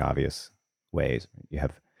think, pretty obvious ways. You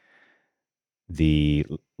have the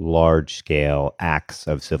large scale acts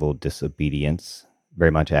of civil disobedience,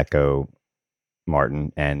 very much echo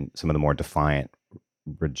Martin, and some of the more defiant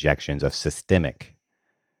rejections of systemic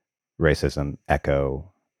racism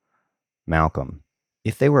echo Malcolm.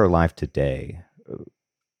 If they were alive today,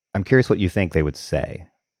 I'm curious what you think they would say.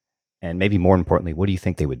 And maybe more importantly, what do you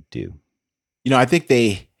think they would do? I think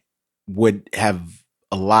they would have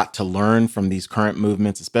a lot to learn from these current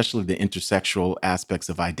movements, especially the intersectional aspects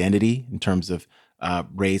of identity in terms of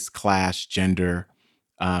race, class, gender,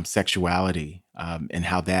 sexuality, and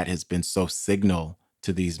how that has been so signal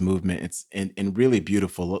to these movements in really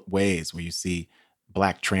beautiful ways, where you see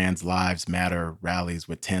Black Trans Lives Matter rallies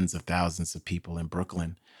with tens of thousands of people in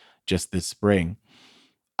Brooklyn just this spring.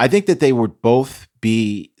 I think that they would both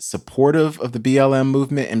be supportive of the BLM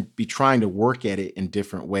movement and be trying to work at it in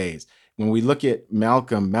different ways. When we look at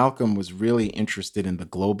Malcolm, Malcolm was really interested in the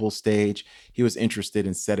global stage. He was interested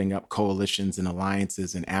in setting up coalitions and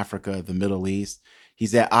alliances in Africa, the Middle East.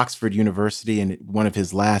 He's at Oxford University, and one of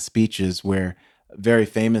his last speeches, where very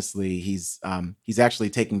famously he's actually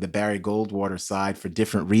taking the Barry Goldwater side for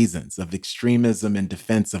different reasons of extremism and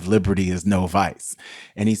defense of liberty is no vice.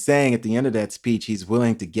 And he's saying at the end of that speech, he's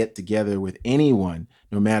willing to get together with anyone,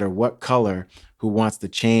 no matter what color, who wants to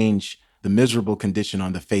change the miserable condition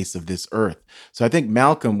on the face of this earth. So I think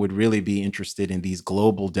Malcolm would really be interested in these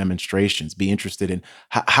global demonstrations, be interested in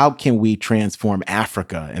how can we transform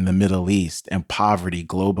Africa and the Middle East and poverty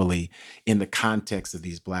globally in the context of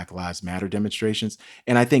these Black Lives Matter demonstrations.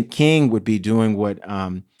 And I think King would be doing what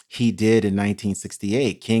he did in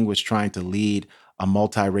 1968. King was trying to lead a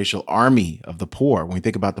multiracial army of the poor. When we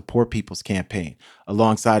think about the Poor People's Campaign,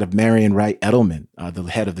 alongside of Marion Wright Edelman, the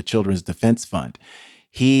head of the Children's Defense Fund,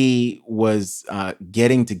 he was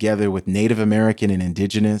getting together with Native American and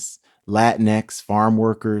Indigenous, Latinx, farm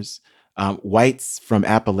workers, whites from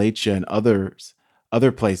Appalachia and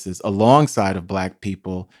other places, alongside of Black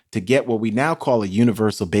people, to get what we now call a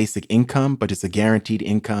universal basic income, but it's a guaranteed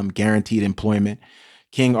income, guaranteed employment.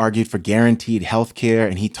 King argued for guaranteed health care,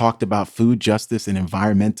 and he talked about food justice and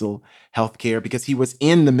environmental health care because he was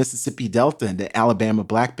in the Mississippi Delta and the Alabama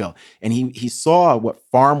Black Belt. And he saw what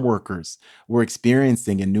farm workers were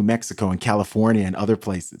experiencing in New Mexico and California and other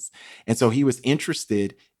places. And so he was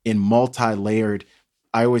interested in multi-layered.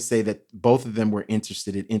 I always say that both of them were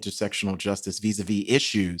interested in intersectional justice vis-a-vis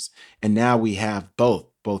issues. And now we have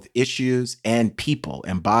both issues and people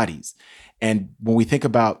and bodies. And when we think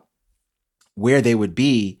about where they'd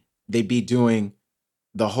be doing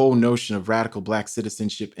the whole notion of radical Black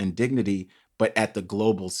citizenship and dignity, but at the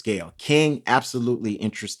global scale. King, absolutely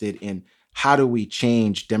interested in how do we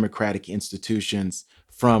change democratic institutions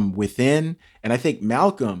from within. And I think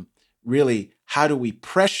Malcolm, really, how do we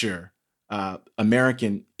pressure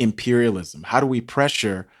American imperialism? How do we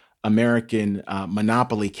pressure American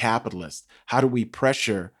monopoly capitalists? How do we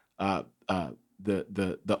pressure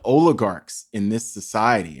the oligarchs in this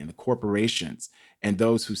society and the corporations and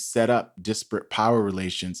those who set up disparate power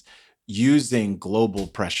relations using global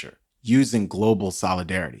pressure, using global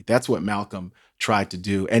solidarity? That's what Malcolm tried to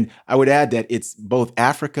do. And I would add that it's both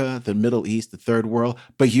Africa, the Middle East, the third world,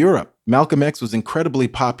 but Europe. Malcolm X was incredibly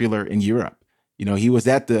popular in Europe. He was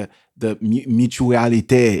at the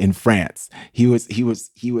Mutualité in France. He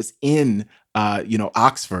was in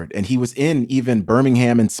Oxford, and he was in even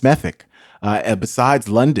Birmingham and Smethwick, besides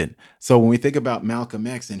London. So when we think about Malcolm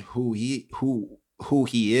X and who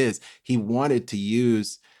he is, he wanted to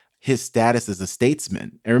use his status as a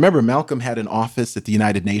statesman. And remember, Malcolm had an office at the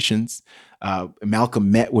United Nations.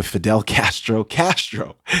 Malcolm met with Fidel Castro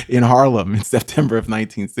in Harlem in September of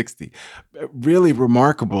 1960. Really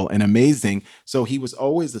remarkable and amazing. So he was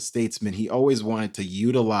always a statesman. He always wanted to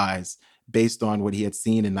utilize, based on what he had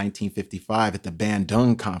seen in 1955 at the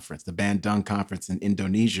Bandung Conference in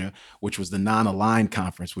Indonesia, which was the non-aligned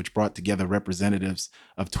conference, which brought together representatives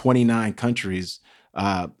of 29 countries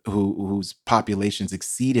whose populations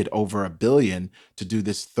exceeded over 1 billion, to do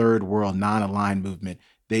this third world non-aligned movement.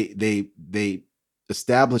 They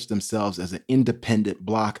established themselves as an independent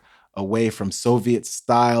bloc away from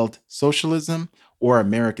Soviet-styled socialism or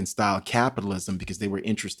American-style capitalism, because they were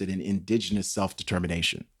interested in indigenous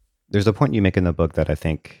self-determination. There's a point you make in the book that I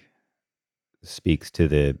think speaks to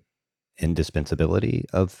the indispensability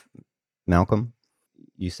of Malcolm.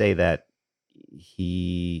 You say that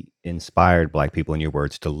he inspired Black people, in your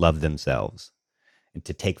words, to love themselves and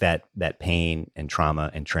to take that pain and trauma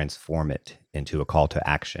and transform it into a call to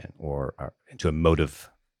action or into a motive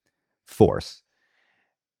force.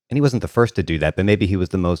 And he wasn't the first to do that, but maybe he was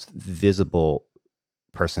the most visible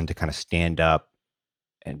person to kind of stand up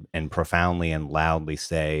and profoundly and loudly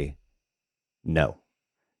say, no,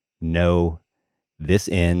 no, this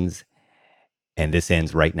ends, and this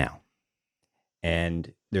ends right now.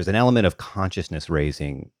 And there's an element of consciousness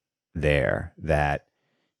raising there that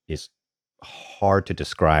is hard to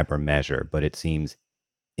describe or measure, but it seems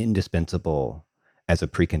indispensable as a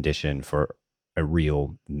precondition for a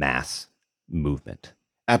real mass movement.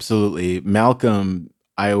 Absolutely. Malcolm,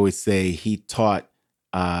 I always say he taught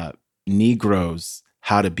Negroes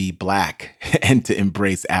how to be Black and to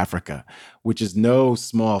embrace Africa, which is no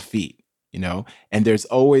small feat, you know? And there's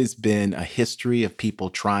always been a history of people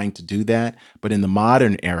trying to do that. But in the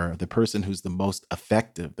modern era, the person who's the most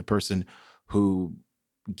effective, the person who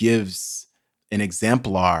gives an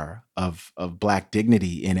exemplar of Black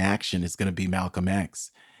dignity in action is going to be Malcolm X.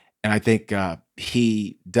 And I think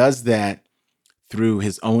he does that through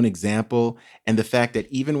his own example and the fact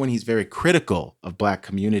that even when he's very critical of Black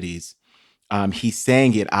communities, he's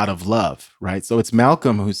saying it out of love, right? So it's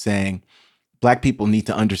Malcolm who's saying Black people need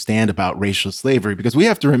to understand about racial slavery, because we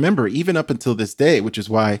have to remember, even up until this day, which is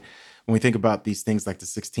why when we think about these things like the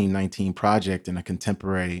 1619 Project and the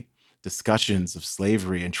contemporary discussions of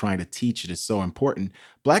slavery and trying to teach it is so important.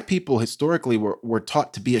 Black people historically were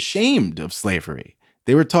taught to be ashamed of slavery.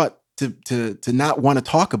 They were taught to not want to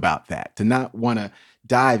talk about that, to not want to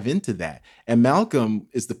dive into that. And Malcolm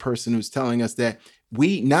is the person who's telling us that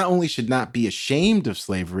we not only should not be ashamed of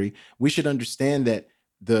slavery, we should understand that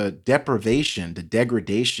the deprivation, the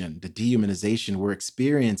degradation, the dehumanization we're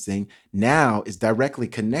experiencing now is directly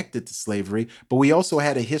connected to slavery, but we also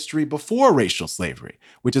had a history before racial slavery,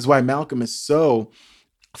 which is why Malcolm is so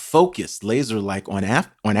focused, laser-like on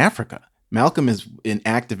Africa. Malcolm is an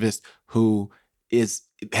activist who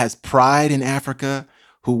has pride in Africa,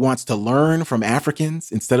 who wants to learn from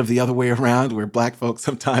Africans instead of the other way around, where Black folks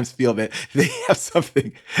sometimes feel that they have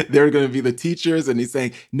something, they're going to be the teachers. And he's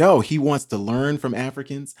saying, no, he wants to learn from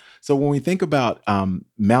Africans. So when we think about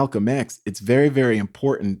Malcolm X, it's very, very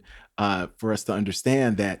important for us to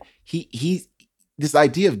understand that he this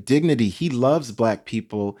idea of dignity, he loves Black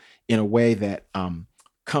people in a way that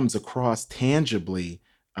comes across tangibly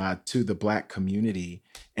to the Black community,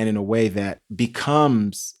 and in a way that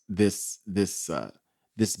becomes this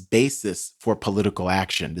basis for political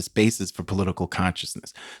action, this basis for political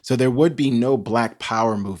consciousness. So there would be no Black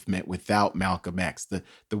power movement without Malcolm X. The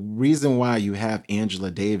reason why you have Angela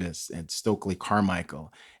Davis and Stokely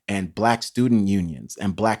Carmichael and Black student unions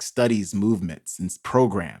and Black studies movements and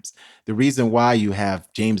programs, the reason why you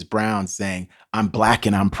have James Brown saying, I'm Black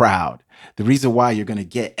and I'm proud, the reason why you're going to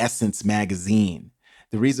get Essence magazine,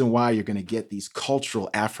 the reason why you're going to get these cultural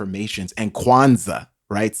affirmations and Kwanzaa,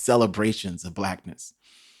 right, celebrations of Blackness,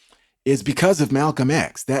 is because of Malcolm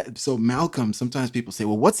X. So Malcolm, sometimes people say,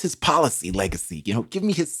 well, what's his policy legacy? You know, give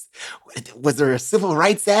me was there a Civil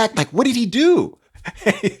Rights Act? Like, what did he do?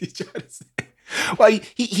 Well,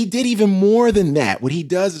 he did even more than that. What he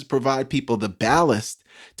does is provide people the ballast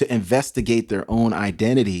to investigate their own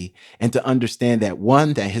identity and to understand that,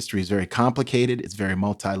 one, that history is very complicated, it's very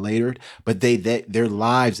multi-layered, but their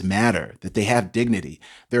lives matter, that they have dignity,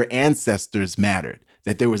 their ancestors mattered,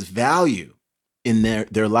 that there was value in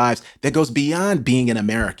their lives that goes beyond being an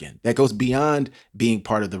American, that goes beyond being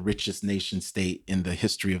part of the richest nation state in the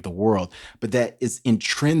history of the world, but that is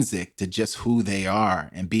intrinsic to just who they are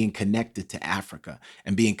and being connected to Africa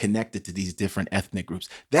and being connected to these different ethnic groups.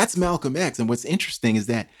 That's Malcolm X. And what's interesting is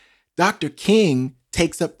that Dr. King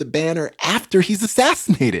takes up the banner after he's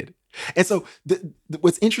assassinated. And so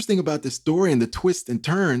what's interesting about this story and the twists and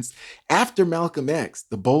turns, after Malcolm X,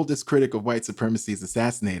 the boldest critic of white supremacy, is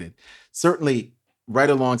assassinated, certainly right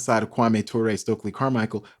alongside of Kwame Ture, Stokely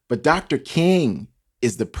Carmichael, but Dr. King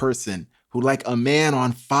is the person who, like a man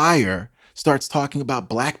on fire, starts talking about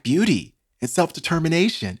Black beauty and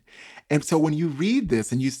self-determination. And so when you read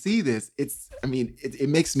this and you see this, it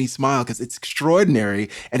makes me smile because it's extraordinary.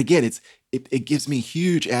 And again, it gives me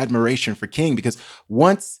huge admiration for King, because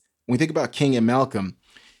when we think about King and Malcolm,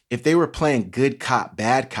 if they were playing good cop,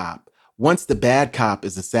 bad cop, once the bad cop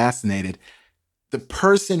is assassinated, the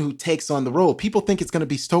person who takes on the role, people think it's going to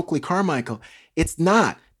be Stokely Carmichael. It's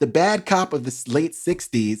not. The bad cop of the late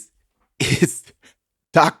 60s is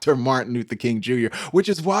Dr. Martin Luther King Jr., which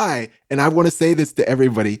is why, and I want to say this to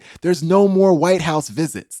everybody, there's no more White House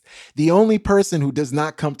visits. The only person who does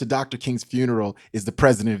not come to Dr. King's funeral is the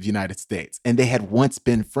President of the United States. And they had once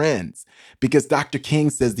been friends, because Dr. King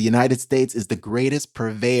says the United States is the greatest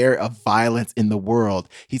purveyor of violence in the world.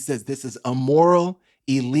 He says this is immoral,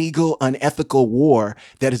 illegal, unethical war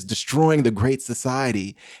that is destroying the great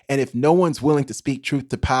society. And if no one's willing to speak truth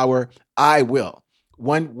to power, I will.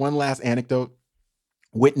 One last anecdote.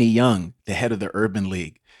 Whitney Young, the head of the Urban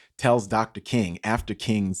League, tells Dr. King after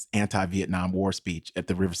King's anti-Vietnam War speech at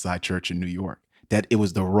the Riverside Church in New York that it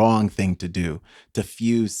was the wrong thing to do to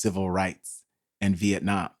fuse civil rights and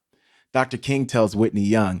Vietnam. Dr. King tells Whitney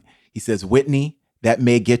Young, he says, Whitney, that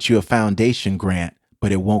may get you a foundation grant,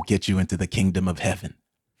 but it won't get you into the kingdom of heaven.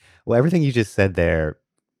 Well, everything you just said there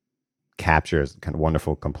captures kind of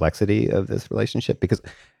wonderful complexity of this relationship, because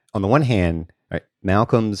on the one hand, right,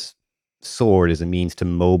 Malcolm's sword is a means to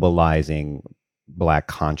mobilizing Black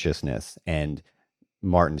consciousness, and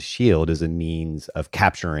Martin's shield is a means of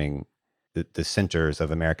capturing the centers of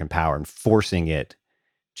American power and forcing it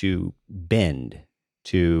to bend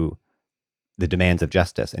to the demands of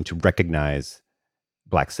justice and to recognize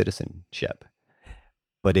Black citizenship.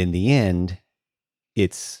 But in the end,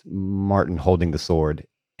 it's Martin holding the sword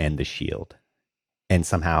and the shield. And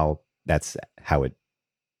somehow that's how it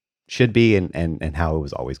should be, and how it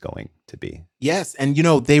was always going to be. Yes. And,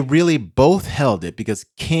 they really both held it, because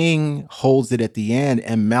King holds it at the end,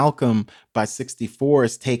 and Malcolm by 64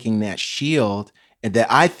 is taking that shield, and that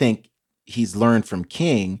I think he's learned from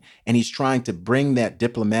King, and he's trying to bring that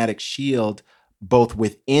diplomatic shield both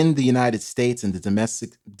within the United States and the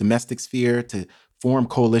domestic sphere to form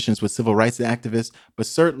coalitions with civil rights activists, but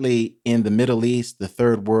certainly in the Middle East, the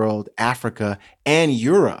Third World, Africa, and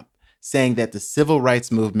Europe, saying that the civil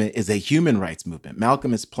rights movement is a human rights movement.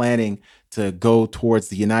 Malcolm is planning to go towards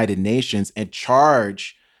the United Nations and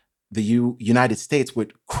charge the United States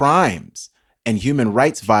with crimes and human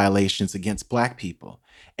rights violations against Black people.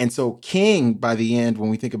 And so King, by the end, when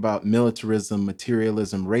we think about militarism,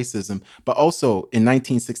 materialism, racism, but also in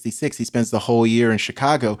 1966, he spends the whole year in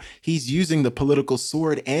Chicago, he's using the political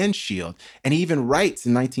sword and shield. And he even writes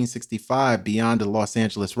in 1965, beyond the Los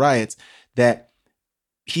Angeles riots, that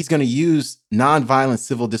he's going to use nonviolent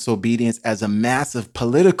civil disobedience as a massive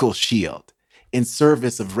political shield in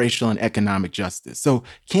service of racial and economic justice. So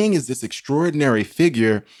King is this extraordinary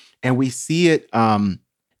figure, and we see it,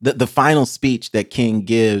 the final speech that King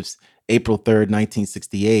gives, April 3rd,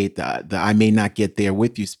 1968, the I may not get there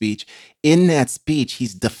with you speech. In that speech,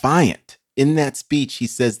 he's defiant. In that speech, he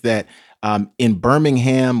says that in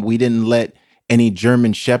Birmingham, we didn't let any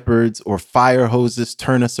German shepherds or fire hoses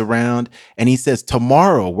turn us around. And he says,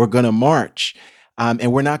 tomorrow we're going to march,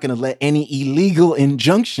 and we're not going to let any illegal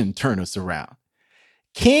injunction turn us around.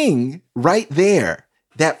 King, right there,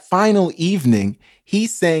 that final evening,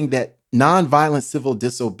 he's saying that nonviolent civil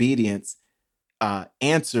disobedience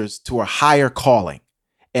answers to a higher calling.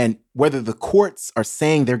 And whether the courts are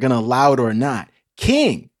saying they're going to allow it or not,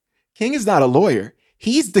 King is not a lawyer.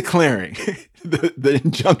 He's declaring the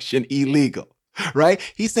injunction illegal. Right?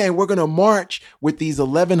 He's saying we're going to march with these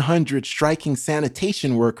 1,100 striking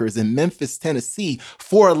sanitation workers in Memphis, Tennessee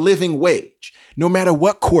for a living wage, no matter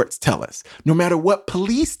what courts tell us, no matter what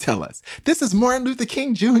police tell us. This is Martin Luther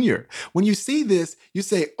King Jr. When you see this, you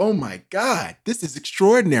say, oh my God, this is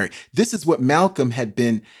extraordinary. This is what Malcolm had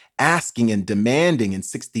been asking and demanding in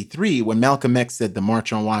 63 when Malcolm X said the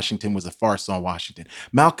March on Washington was a farce on Washington.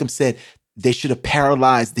 Malcolm said, they should have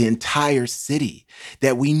paralyzed the entire city,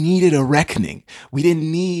 that we needed a reckoning. We didn't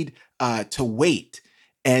need to wait.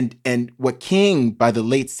 And what King, by the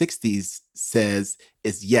late 60s, says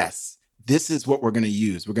is, yes, this is what we're going to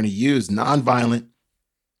use. We're going to use nonviolent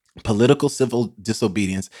political civil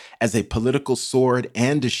disobedience as a political sword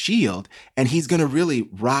and a shield. And he's going to really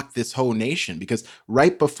rock this whole nation, because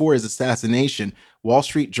right before his assassination, Wall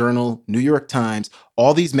Street Journal, New York Times,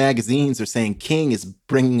 all these magazines are saying King is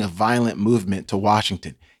bringing a violent movement to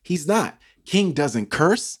Washington. He's not. King doesn't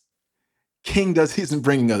curse. He isn't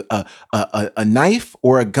bringing a knife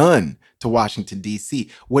or a gun to Washington, D.C.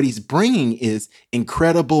 What he's bringing is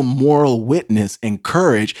incredible moral witness and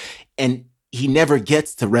courage. And he never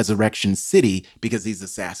gets to Resurrection City because he's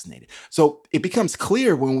assassinated. So it becomes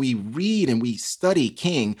clear when we read and we study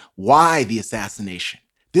King why the assassination.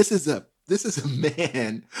 This is a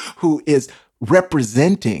man who is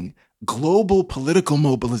representing global political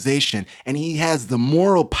mobilization, and he has the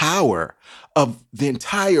moral power of the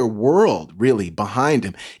entire world really behind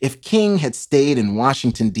him. If King had stayed in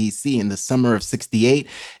Washington, D.C. in the summer of 68,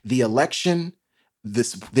 the election,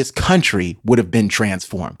 this country would have been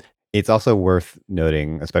transformed. It's also worth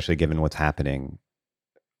noting, especially given what's happening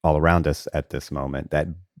all around us at this moment, that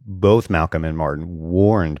both Malcolm and Martin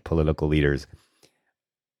warned political leaders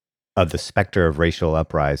of the specter of racial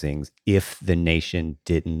uprisings if the nation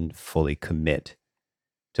didn't fully commit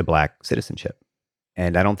to Black citizenship.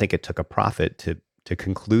 And I don't think it took a prophet to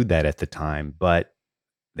conclude that at the time, but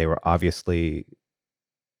they were obviously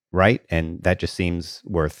right, and that just seems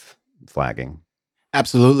worth flagging.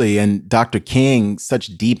 Absolutely. And Dr. King,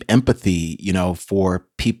 such deep empathy, for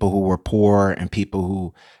people who were poor and people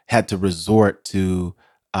who had to resort to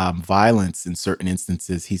violence in certain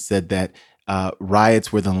instances. He said that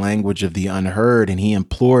riots were the language of the unheard, and he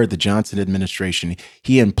implored the Johnson administration.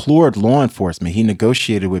 He implored law enforcement. He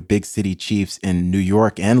negotiated with big city chiefs in New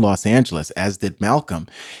York and Los Angeles, as did Malcolm.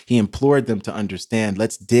 He implored them to understand,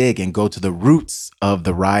 let's dig and go to the roots of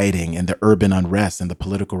the rioting and the urban unrest and the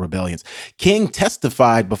political rebellions. King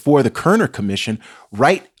testified before the Kerner Commission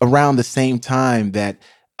right around the same time that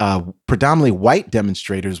predominantly white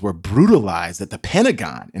demonstrators were brutalized at the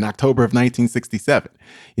Pentagon in October of 1967.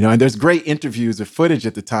 And there's great interviews or footage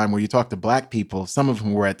at the time where you talk to black people, some of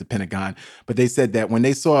whom were at the Pentagon, but they said that when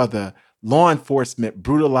they saw the law enforcement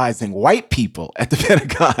brutalizing white people at the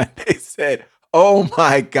Pentagon, they said, oh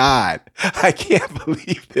my God, I can't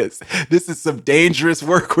believe this. This is some dangerous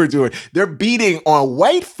work we're doing. They're beating on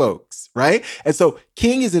white folks, right? And so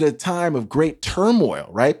King is at a time of great turmoil,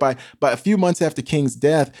 right? By a few months after King's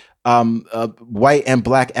death, white and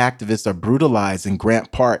black activists are brutalized in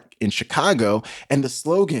Grant Park in Chicago. And the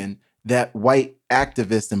slogan that white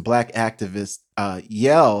activists and black activists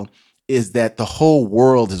yell is that the whole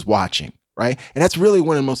world is watching. Right. And that's really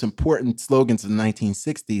one of the most important slogans of the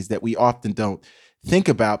 1960s that we often don't think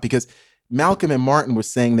about, because Malcolm and Martin were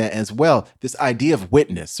saying that as well. This idea of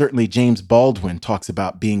witness, certainly James Baldwin talks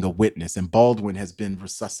about being a witness, and Baldwin has been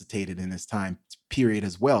resuscitated in this time period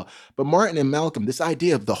as well. But Martin and Malcolm, this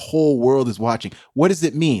idea of the whole world is watching, what does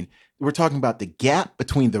it mean? We're talking about the gap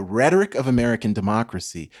between the rhetoric of American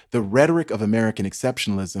democracy, the rhetoric of American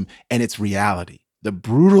exceptionalism, and its reality, the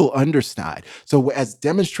brutal underside. So as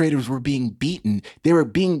demonstrators were being beaten, they were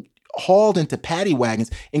being hauled into paddy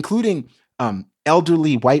wagons, including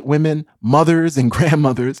elderly white women, mothers and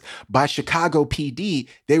grandmothers, by Chicago PD.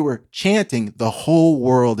 They were chanting, the whole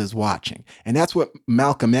world is watching. And that's what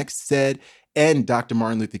Malcolm X said, and Dr.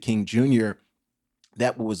 Martin Luther King Jr.,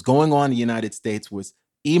 that what was going on in the United States was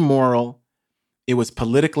immoral, it was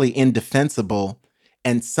politically indefensible,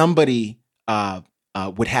 and somebody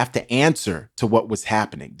would have to answer to what was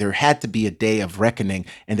happening. There had to be a day of reckoning,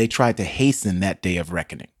 and they tried to hasten that day of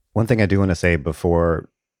reckoning. One thing I do want to say before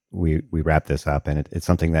we wrap this up, and it's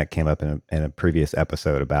something that came up in a previous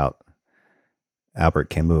episode about Albert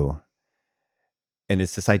Camus, and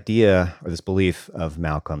it's this idea or this belief of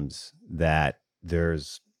Malcolm's that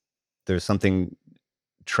there's something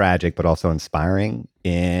tragic but also inspiring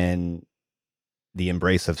in the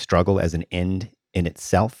embrace of struggle as an end in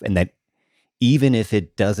itself, and that even if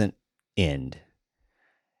it doesn't end,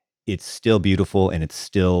 it's still beautiful and it's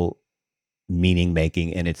still meaning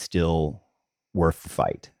making and it's still worth the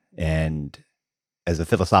fight. And as a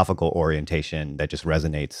philosophical orientation, that just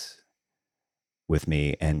resonates with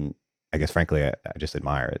me. And I guess, frankly, I just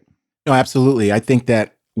admire it. No, absolutely. I think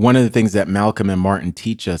that one of the things that Malcolm and Martin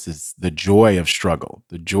teach us is the joy of struggle,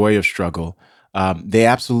 the joy of struggle. They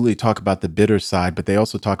absolutely talk about the bitter side, but they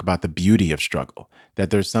also talk about the beauty of struggle, that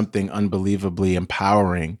there's something unbelievably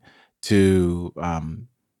empowering to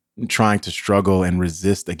trying to struggle and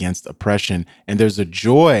resist against oppression. And there's a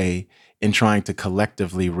joy in trying to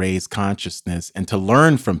collectively raise consciousness and to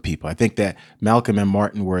learn from people. I think that Malcolm and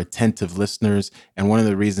Martin were attentive listeners. And one of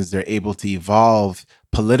the reasons they're able to evolve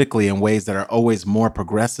politically in ways that are always more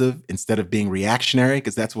progressive instead of being reactionary,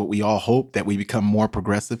 because that's what we all hope, that we become more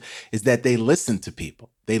progressive, is that they listen to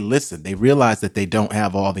people. They listen. They realize that they don't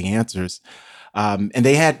have all the answers. And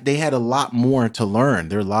they had a lot more to learn.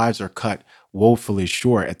 Their lives are cut woefully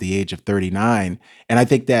short at the age of 39. And I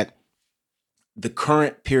think that the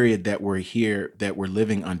current period that we're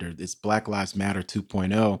living under, this Black Lives Matter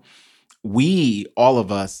 2.0, we, all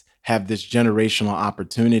of us, have this generational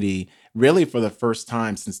opportunity really for the first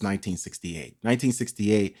time since 1968.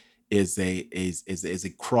 1968 is a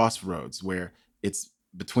crossroads where it's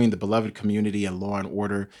between the beloved community and law and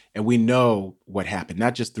order. And we know what happened,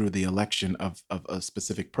 not just through the election of a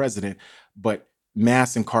specific president, but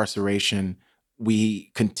mass incarceration.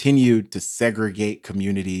 We continued to segregate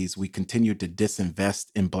communities. We continued to disinvest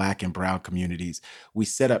in Black and Brown communities. We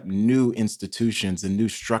set up new institutions and new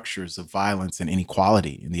structures of violence and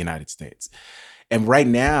inequality in the United States. And right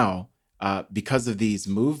now, because of these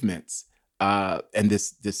movements and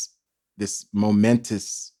this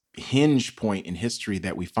momentous hinge point in history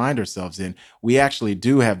that we find ourselves in, we actually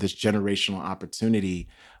do have this generational opportunity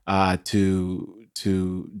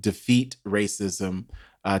to defeat racism,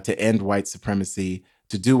 to end white supremacy,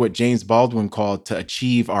 to do what James Baldwin called to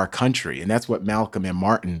achieve our country. And that's what Malcolm and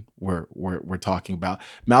Martin were talking about.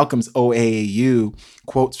 Malcolm's OAAU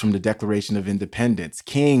quotes from the Declaration of Independence.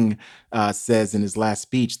 King says in his last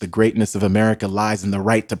speech, the greatness of America lies in the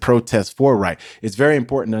right to protest for right. It's very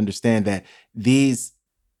important to understand that these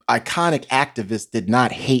iconic activists did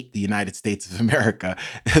not hate the United States of America.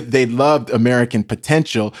 They loved American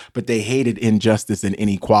potential, but they hated injustice and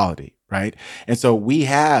inequality, right? And so we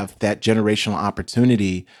have that generational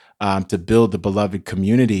opportunity to build the beloved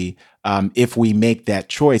community if we make that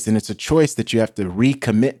choice. And it's a choice that you have to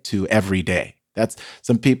recommit to every day. That's,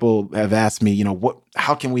 some people have asked me,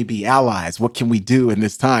 how can we be allies? What can we do in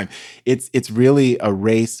this time? It's really a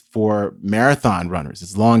race for marathon runners.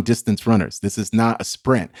 It's long distance runners. This is not a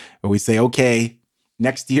sprint where we say, okay,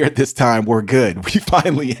 next year at this time, we're good. We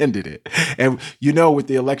finally ended it. And with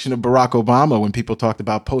the election of Barack Obama, when people talked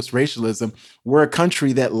about post-racialism, we're a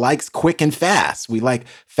country that likes quick and fast. We like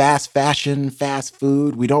fast fashion, fast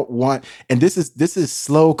food. We don't want, and this is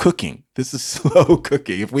slow cooking. This is slow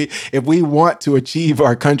cooking. If we want to achieve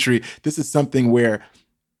our country, this is something where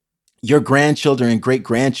your grandchildren and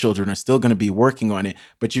great-grandchildren are still going to be working on it,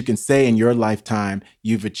 but you can say in your lifetime,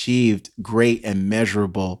 you've achieved great and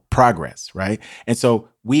measurable progress, right? And so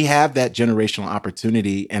we have that generational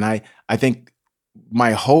opportunity. And I think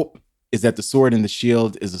my hope is that the Sword and the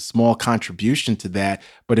Shield is a small contribution to that,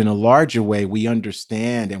 but in a larger way, we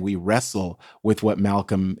understand and we wrestle with what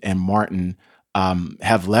Malcolm and Martin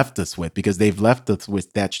have left us with, because they've left us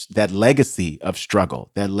with that legacy of struggle,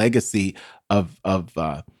 that legacy of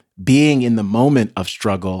being in the moment of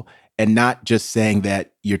struggle, and not just saying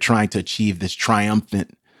that you're trying to achieve this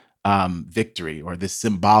triumphant victory or this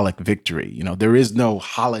symbolic victory. There is no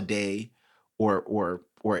holiday or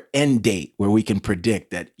end date where we can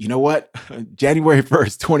predict that, January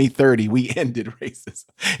 1st, 2030, we ended racism.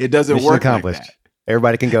 It doesn't Mission work accomplished. like that.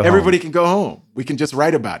 Everybody can go Everybody home. can go home. We can just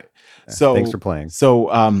write about it. So thanks for playing.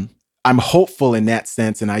 So I'm hopeful in that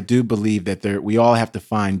sense, and I do believe that we all have to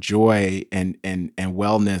find joy and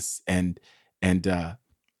wellness and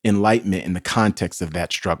enlightenment in the context of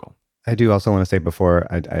that struggle. I do also want to say before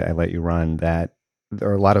I let you run that there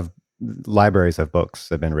are a lot of libraries of books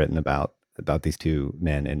that have been written about these two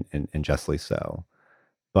men, and justly so.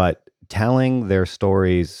 But telling their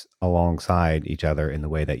stories alongside each other in the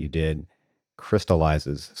way that you did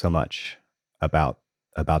crystallizes so much about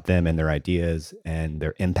them and their ideas and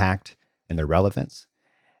their impact and their relevance.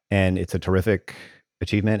 And it's a terrific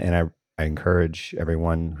achievement. And I encourage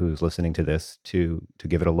everyone who's listening to this to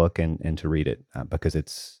give it a look and to read it because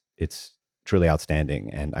it's truly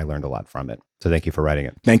outstanding. And I learned a lot from it. So thank you for writing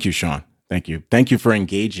it. Thank you, Sean. Thank you. Thank you for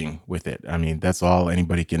engaging with it. I mean, that's all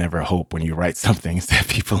anybody can ever hope when you write something, is that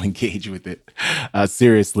people engage with it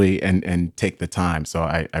seriously and take the time. So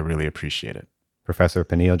I really appreciate it. Professor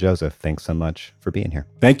Peniel Joseph, thanks so much for being here.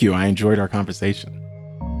 Thank you. I enjoyed our conversation.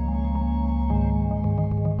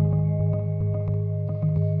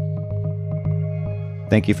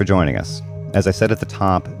 Thank you for joining us. As I said at the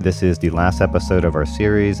top, this is the last episode of our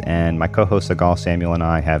series, and my co-host Segal Samuel and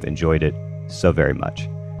I have enjoyed it so very much.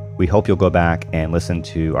 We hope you'll go back and listen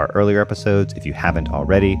to our earlier episodes if you haven't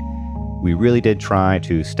already. We really did try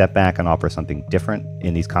to step back and offer something different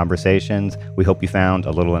in these conversations. We hope you found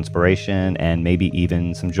a little inspiration and maybe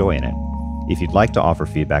even some joy in it. If you'd like to offer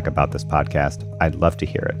feedback about this podcast, I'd love to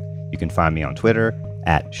hear it. You can find me on Twitter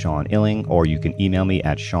at Sean Illing, or you can email me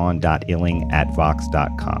at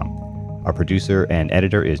sean.illing@vox.com. Our producer and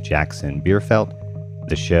editor is Jackson Bierfeld.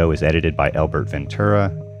 The show is edited by Elbert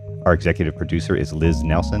Ventura. Our executive producer is Liz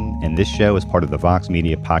Nelson, and this show is part of the Vox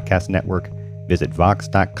Media Podcast Network. Visit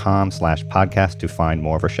vox.com/podcast to find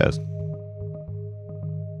more of our shows.